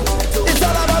it up. It's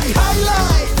all about the high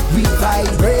life. We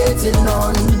vibrating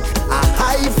on a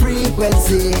high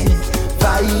frequency.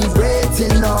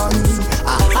 Vibrating on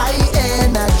a high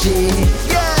energy.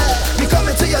 We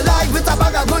coming to your life with a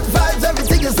bag of good vibes,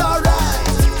 everything is alright.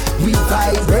 We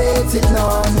vibrating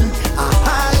on a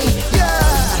high,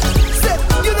 Say,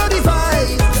 you know the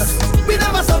vibes. We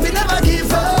never stop, we never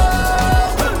give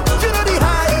up. You know the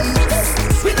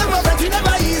heights. We never bend, we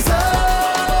never ease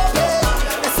up.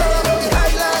 It's all about the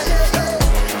highlight.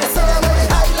 It's all about the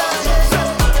highlight.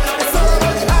 It's all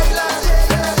about the highlight.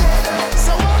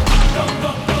 So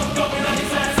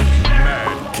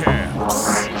Mad Camps.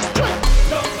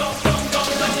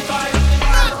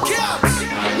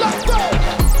 let's go.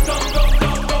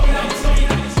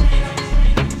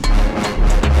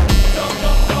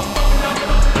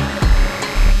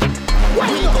 We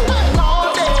going all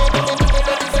day.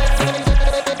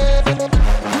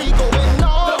 We going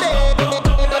all day.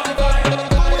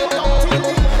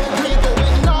 We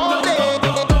going all day.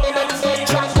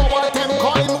 Track forward them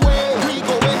calling way. We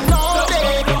going all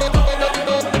day.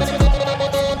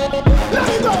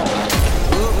 Let's go.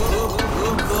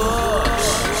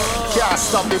 Can't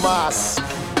stop the mass.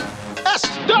 Let's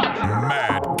go.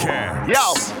 Mad Camps. Yo,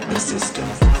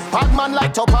 bad man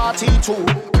like to party too.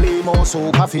 Play more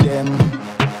soca for them.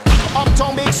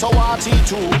 Uptown big so party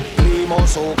too. Play more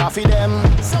soca for them.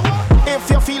 If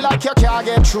you feel like you can't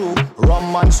get through,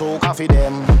 rum and soca for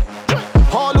them.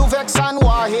 All who vex and who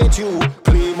hate you,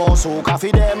 play more soca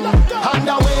for them. And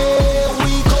away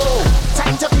we go.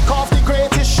 Time to kick off the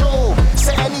greatest show.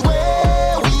 Say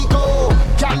anywhere we go.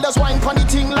 Girl just wine pon the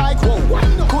thing like whoa.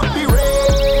 Could be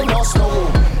rain or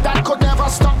snow. That could never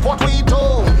stop what we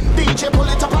do. DJ pull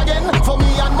it up again for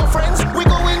me and my friends. We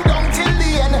going down till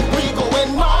the end. We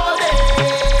going all day.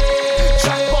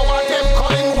 Jack Bauer them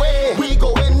calling way. We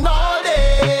going all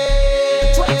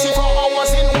day. 24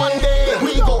 hours in one day.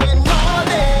 We going all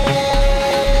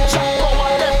day. Jack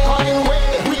Bauer them calling way.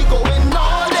 We going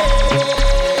all day.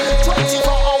 24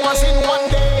 hours in one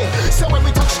day. So when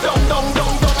we touch down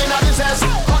in the zest,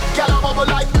 hot gal a bubble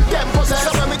like them possess.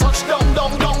 So when we touch down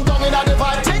in the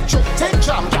vibe, take trip, take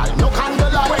jam, gal, no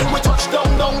candlelight. When we touch down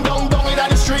in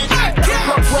the street,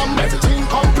 blood from everything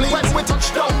complete. When we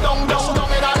touch down in the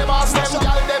bars, them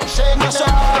gal, them shake, mash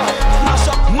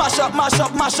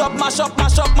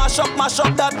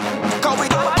up that. Cause we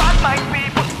do bad mind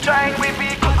people, trying we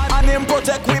be good. And him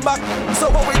protect we back. So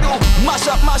what we do? Mash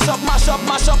up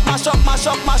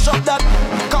that.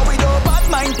 Cause we do bad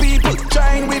mind people,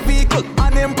 trying we be good.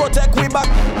 And him protect we back.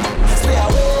 Stay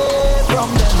away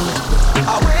from them.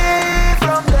 Away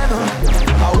from them.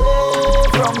 Away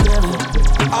from them.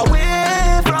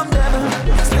 Away from them.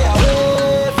 Stay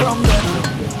away from them.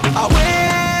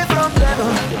 Away from them.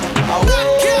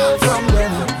 Away from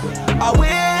them.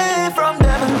 Away from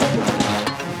them.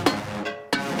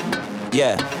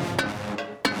 Yeah.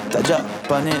 Touch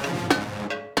up on it.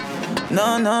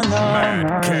 No.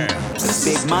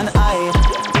 Big man,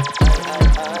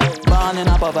 born in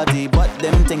a poverty, but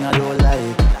them thing I don't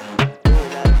like.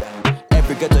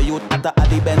 Cricket to youth at the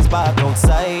Addy Benz park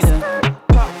outside.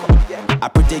 A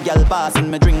pretty girl passing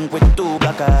me drink with two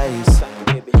black eyes.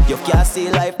 You can't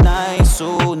see life nice,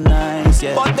 so nice,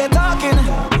 yeah. But they talking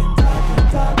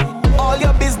all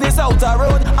your business out the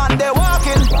road and they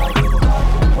walking,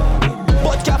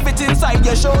 but can't fit inside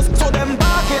your shows, so them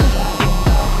barking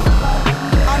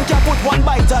and can't put one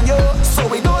bite on you. So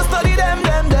we don't study them,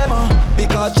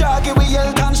 because Jackie we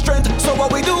health and strength. So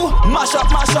what we do? Mash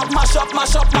up, mash up, mash up,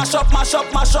 mash up, mash up, mash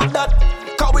up, mash up that.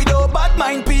 Cause we do bad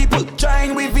mind people,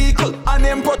 trying we vehicle and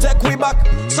them protect we back.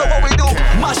 So what we do?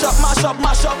 Mash up, mash up,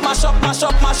 mash up, mash up, mash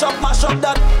up, mash up, mash up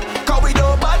that. Cause we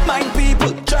do bad mind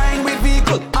people, trying we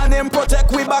vehicle and them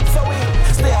protect we back. So we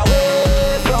stay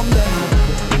away from them,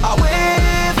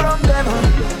 away from them,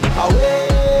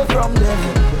 away from them,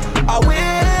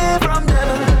 away from them.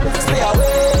 Stay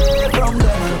away from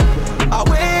them,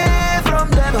 away from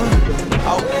them,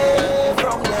 away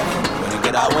from them. When you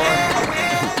get away,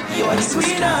 you are the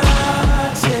queen of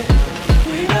hearts, yeah.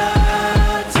 Queen of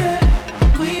hearts, yeah.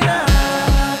 Queen of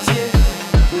hearts, yeah.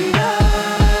 Queen of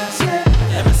hearts, yeah.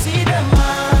 Let me see them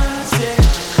hearts, yeah.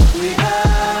 Queen of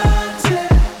hearts, yeah.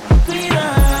 Queen of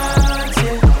hearts,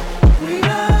 yeah. Queen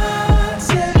of hearts,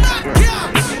 yeah.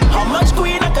 How much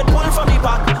queen I could pull from the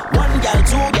pack? One gal,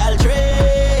 two gal, three.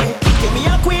 Give me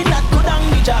a queen that could hang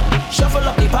the jack. Shuffle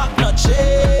up the pack, not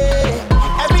shade.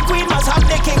 Every queen must have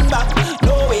the king back.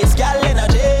 No waste gal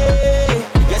energy.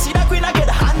 You see that queen I could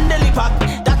handle the pack.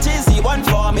 That is the one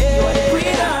for me.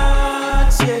 Queen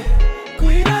hearts, yeah.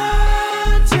 Queen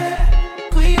hearts, yeah.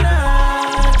 Queen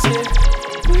hearts, yeah.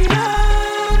 Queen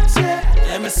hearts, yeah.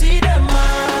 Let me see them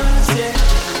hearts, yeah.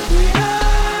 Queen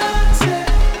hearts, yeah.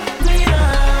 Queen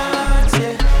hearts,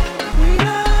 yeah. Queen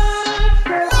hearts,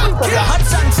 yeah. Cause the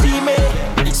hot and steamy,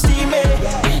 steamy,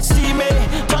 steamy.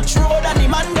 Touch road and the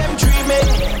man them dreamy,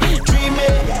 dreamy,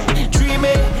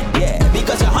 dreamy. Yeah,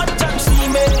 because you're hot and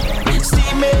steamy,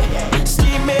 steamy,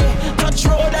 steamy. Touch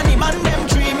road and the man them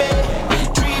dreamy,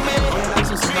 dreamy,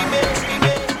 dreamy,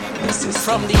 dreamy.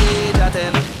 From the age of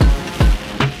 10,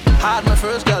 had my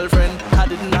first girlfriend. I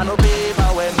didn't have no paper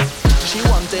when she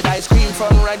wanted ice cream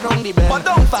from right round the bend. But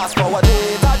don't fast forward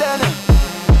later then.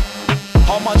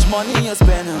 How much money you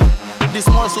spend? This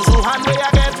small Suzu hand where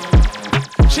I get.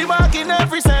 She marking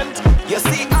every cent. You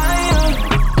see I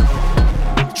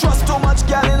trust too much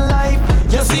gal in life.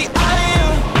 You see I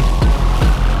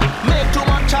make too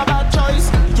much a bad choice.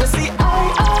 You see I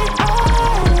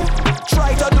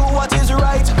try to do what is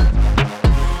right.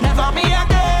 Never me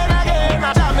again.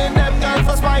 I'm jamming them girls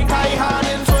for spite. I hand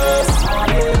in first.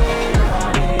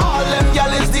 All them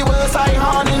gal is the worst. I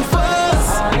hand in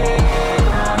first.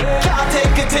 Can't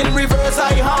take it in reverse.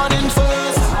 I hand in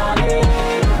first.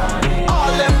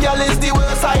 All them gal is the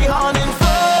worst. I hand in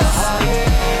first.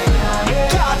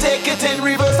 Can't take it in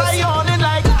reverse. I hand in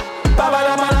like ba ba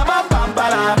la ba la ba bam ba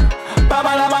la ba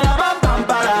ba la ba la ba bam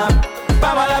ba la ba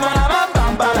ba la ba la ba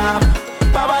bam ba la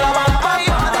ba ba la ba la ba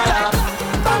bam ba la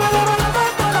ba ba la ba la ba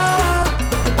ba la ba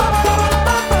ba la ba la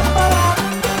ba bam ba la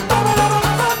ba ba la ba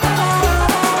la ba ba la.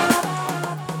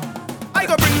 I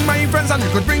go bring my friends and you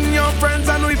could bring your friends,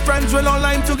 and we friends will all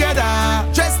line together.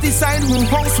 Just decide who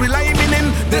house we living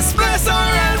in. This place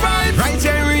alright vibe right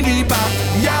here in the back.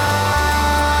 Yeah,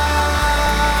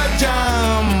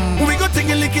 jam. We go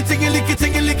tingy licky, tingy licky,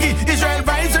 tingy licky. Israel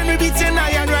vibes when we beat you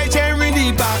iron right here in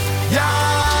the back. Yeah,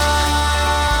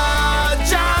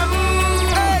 jam.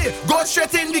 Hey, go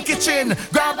straight in the kitchen,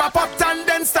 grab a pot and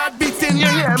then start beating.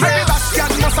 Yeah, yeah. Every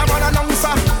basket must have an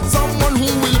announcer, someone who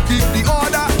will keep the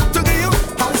order to give you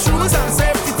house shoes and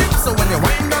safety tips. So when you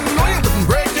wind and know you wouldn't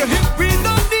break your hip. We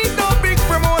don't need no big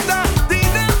promoter. The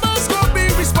neighbors go be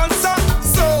responsible.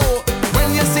 So when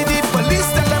you see the police,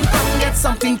 tell them come get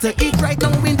something to eat right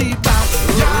now in the back.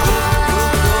 Yeah,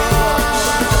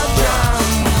 jam.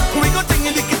 We go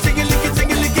tingy licky, tingy licky,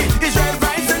 tingy licky. Israel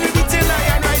vibes and we beat in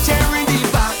iron right here in the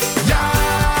back.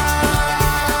 Yeah,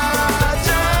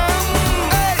 jam.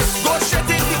 Hey, go straight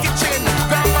in the kitchen,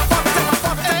 grab a pot and a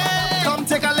pot. Hey, come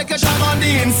take a lick of shot on the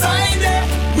inside there.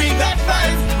 We got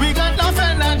vibes, we got enough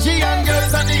energy and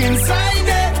girls on the inside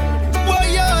there. Boy,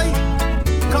 yoy.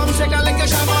 Come take a lick of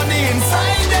shot on the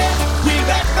inside there. We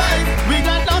got vibes, we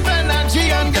got enough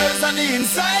energy and girls on the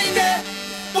inside there.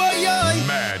 Boy, yoy.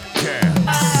 Mad Camp.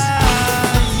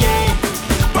 Yeah.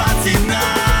 Party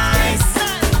nice.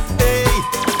 Hey.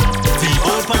 The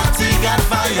whole party got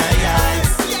fire, yes.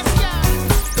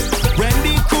 When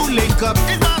the crew link up,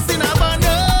 it's not in a bundle.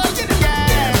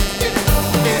 Yeah.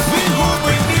 It's we who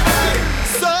bring the vibe.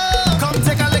 So come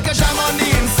take a lick of sham on the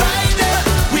inside there.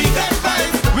 We got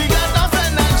vibes, we got enough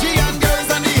energy and girls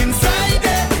on the inside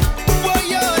there. Boy,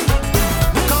 yo.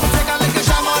 Come take a lick of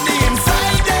sham on the inside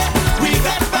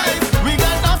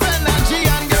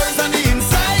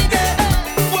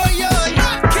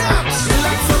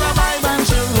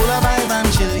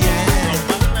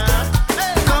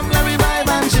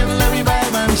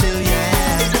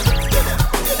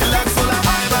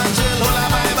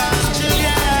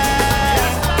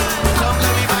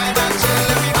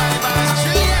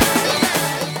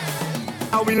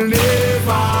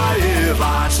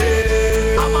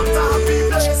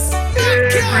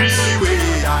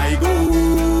Everywhere I go,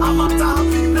 I'm a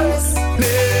happiness.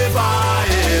 Never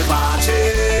ever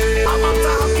change. I'm a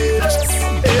happiness.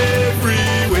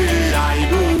 Everywhere I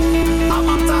go, I'm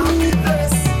a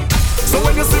happiness. So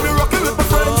when you see me rocking with my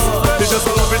friends, it's just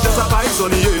a love, it's just a vibes on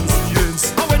the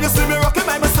ends. And when you see me rocking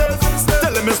by myself,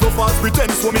 tell them it's no false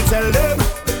pretense, so me tell them.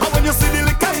 And when you see the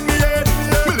liquor in me head,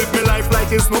 me live my life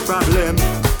like it's no problem.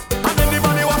 And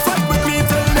anybody who fight with me,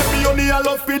 tell them me only a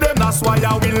love for them. That's why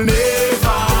I will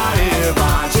never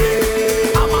ever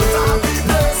change. I'm a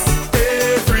happiness.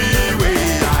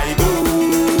 Everywhere I go,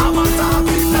 I'm a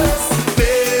happiness.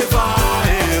 Never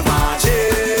ever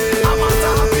change. I'm a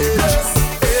happiness.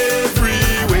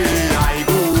 Everywhere I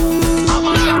go, I'm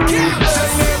a happiness.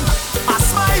 Tell them I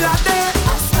smile at them,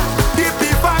 keep the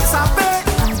vibes away,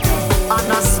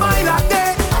 and I smile at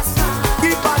them,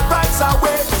 keep bad vibes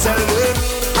away. Tell them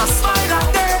I smile at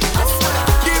them,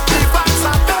 keep the vibes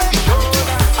away,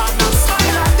 and I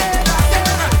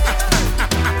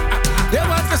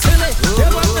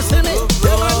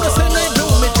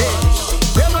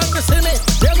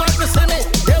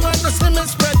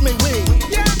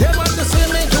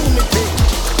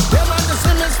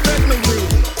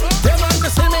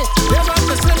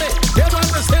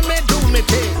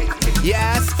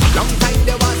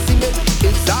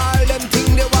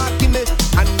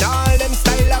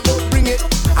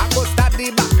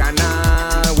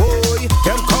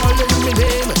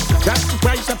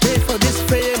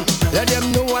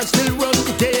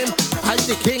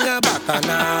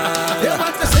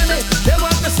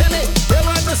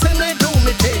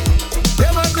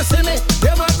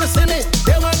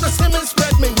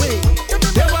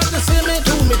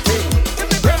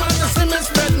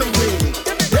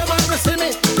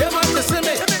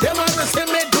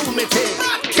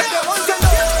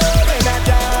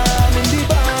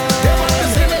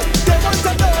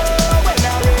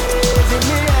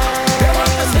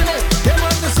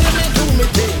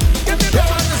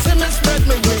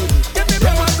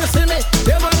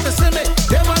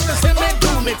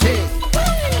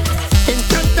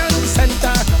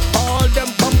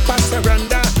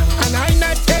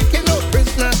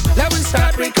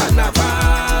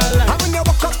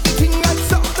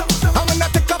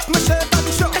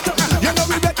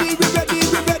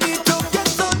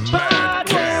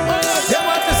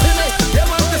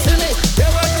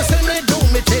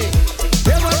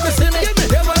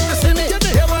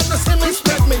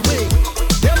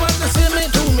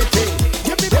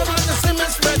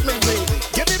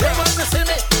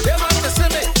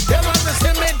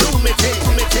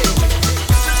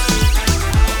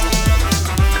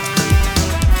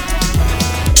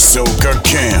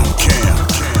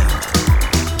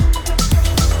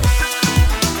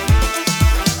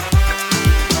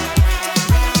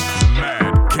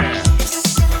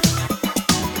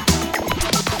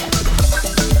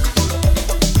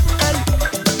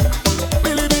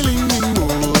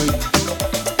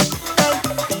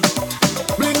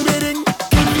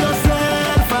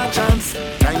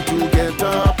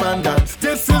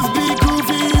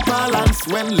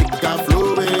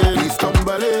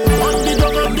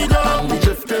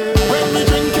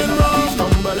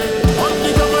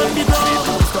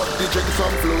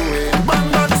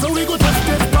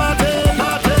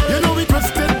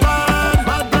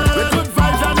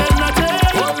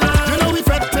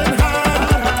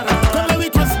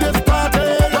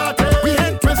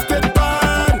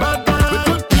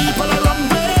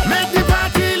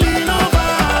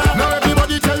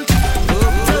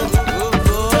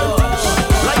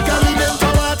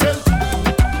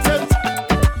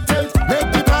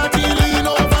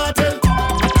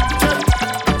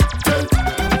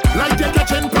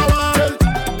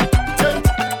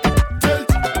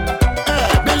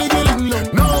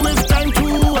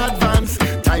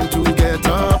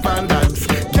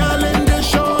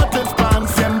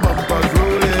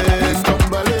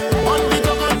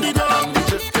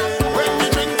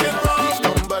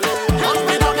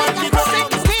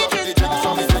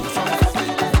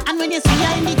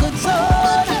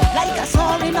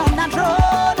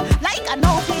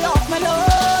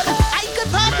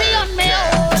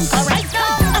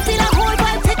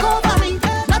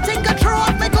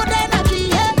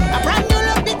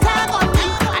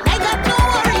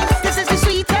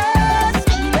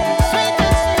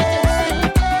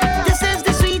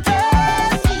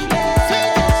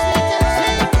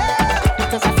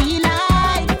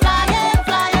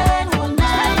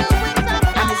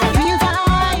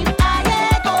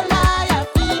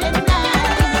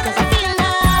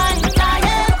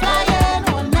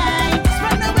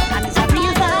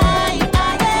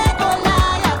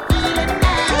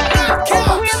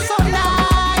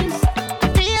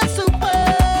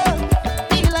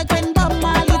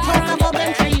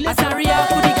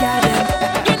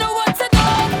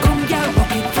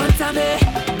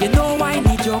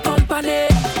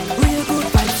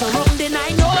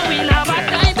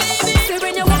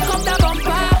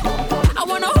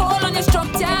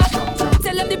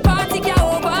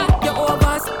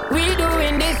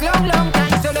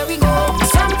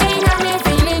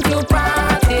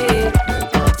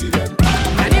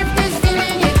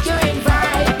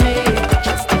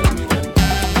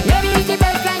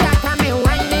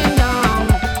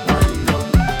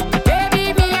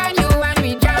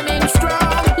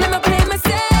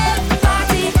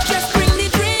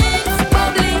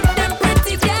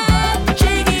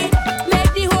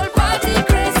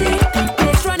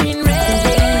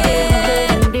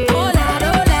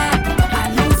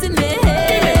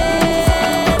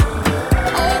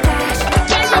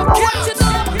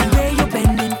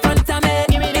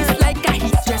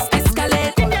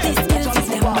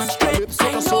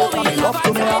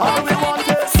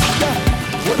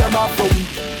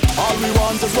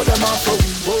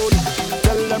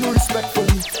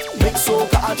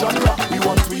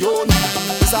we own.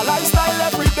 It's a lifestyle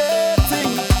everyday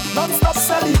thing, non-stop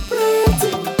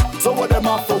celebrating. So what them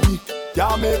have for we,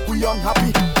 can't make we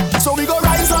unhappy. So we go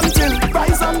rise until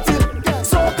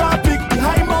Soca big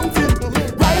behind mountain.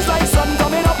 Rise like sun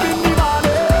coming up in the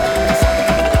morning.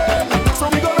 So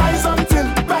we go rise until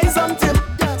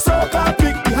Soca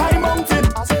big behind mountain.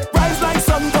 Rise like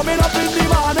sun coming up in the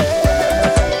morning.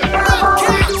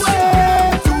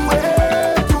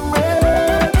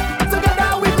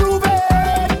 Together we grooving.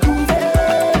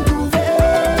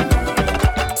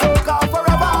 Soca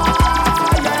forever,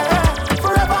 yeah.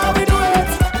 Forever we do it.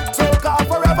 Soca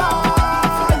forever,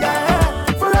 yeah.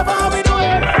 Forever we do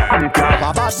it.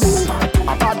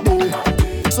 A bad day.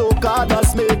 Soca does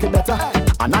make it better.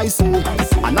 And I say,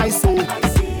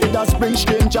 it does bring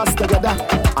strangers together.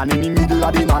 And in the middle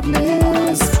of the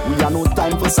madness, we have no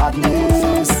time for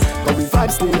sadness. Cause we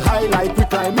vibes stay high like we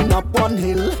climbing up one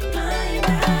hill.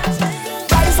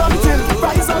 Rise until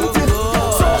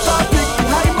Soca big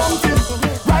behind mountain.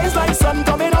 Rise like sun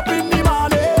coming up in the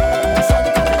morning.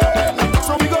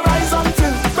 So we go rise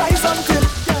until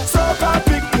Soca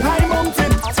big behind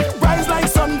mountain. Rise like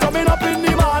sun coming up in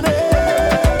the morning.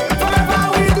 Forever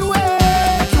we do it.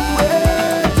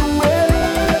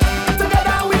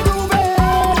 Together we groove it.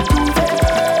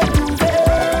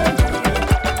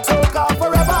 Soca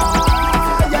forever,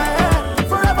 yeah.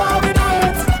 Forever we do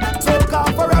it. Soca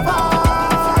forever,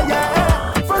 yeah.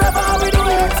 Forever we do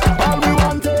it. All we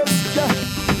want is, yeah,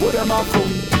 put them up for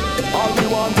me. All we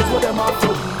want is put them up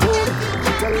for me.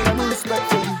 Tell them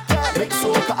respectfully. Make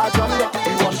soca a genre.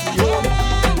 We want to own.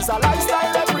 It's a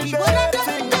lifestyle every day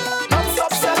thing.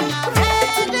 Non-stop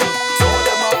celebrating. So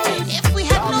them up for me. If we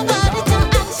had nobody to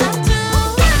answer to,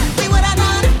 we would have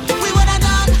done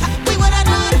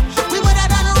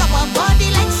rubber body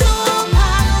like soca,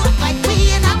 look like we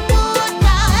in a boat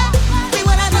now. We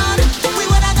would have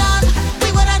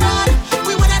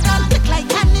done, look like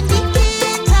hand in the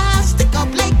guitar, stick up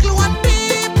like glue and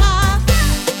paper.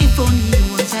 If only you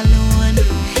was alone,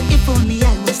 if only I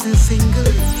was still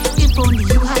single, if only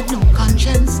you had no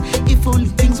conscience, if only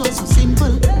things were so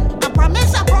simple. I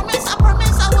promise, I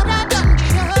would have done it.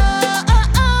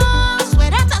 Swear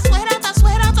that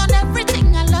on everything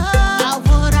I love. I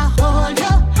would have hold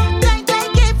you tight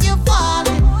like if you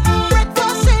falling.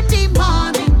 Breakfast in the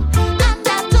morning, and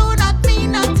that do not mean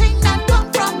nothing that come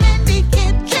from in the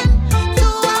kitchen.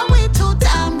 Too are we too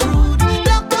damn rude,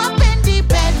 locked up in the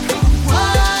bedroom.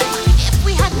 Why? If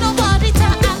we had nobody to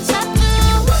answer to,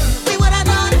 we would have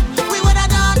done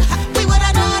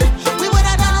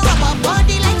rubber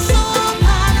body like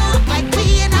soca, look like we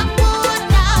in a boat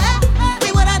now. We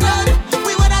would have done,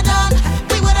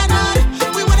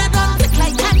 look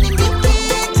like hand in the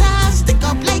guitar, stick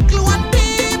up like glue and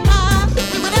paper.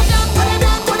 We would have done,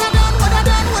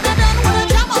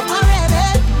 jam up already.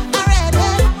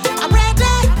 I'm ready.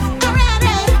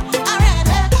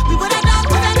 We would have done,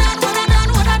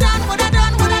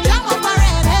 jam up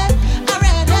already. I'm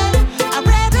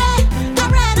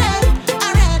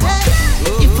ready.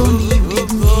 If only you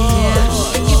didn't care,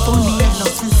 if only I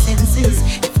lost my senses,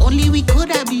 if only we could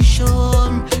have been sure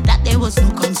that there was no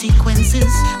consequences,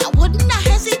 I wouldn't have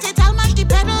hesitated, I'll mash the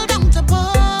pedal down to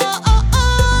pour.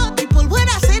 People would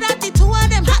have said that the two of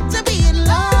them had to be in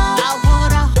love. I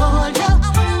would have hold you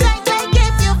tight like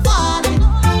if you're falling.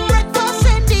 Breakfast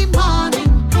in the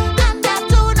morning, and that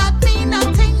do not mean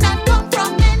nothing that come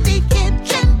from in the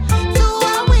kitchen. Too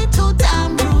are we too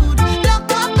damn rude,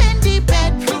 locked up in the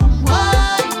bedroom.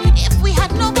 Why? If we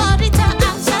had nobody to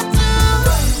answer to,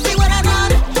 we would have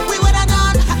done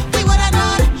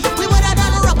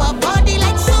rubber body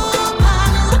like soca,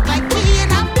 look like we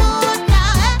in a boat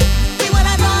now. We would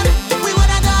have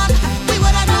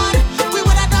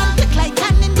done, look like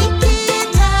hand in the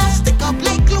guitar, stick up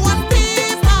like glue and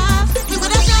paper. We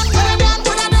would have done,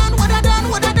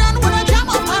 jam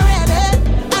up already.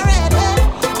 I'm ready.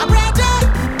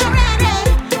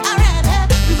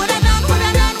 We would have done,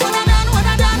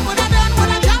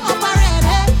 jam up already.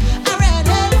 I'm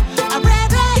ready.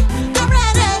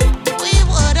 We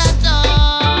would have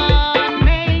done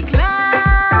make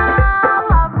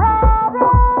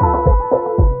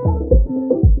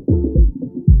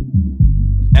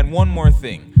And one more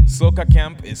thing, Soca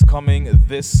Camp is coming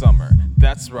this summer.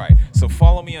 That's right. So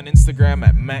follow me on Instagram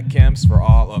at MattCamps for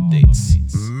all updates.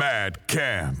 Mad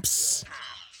Camps.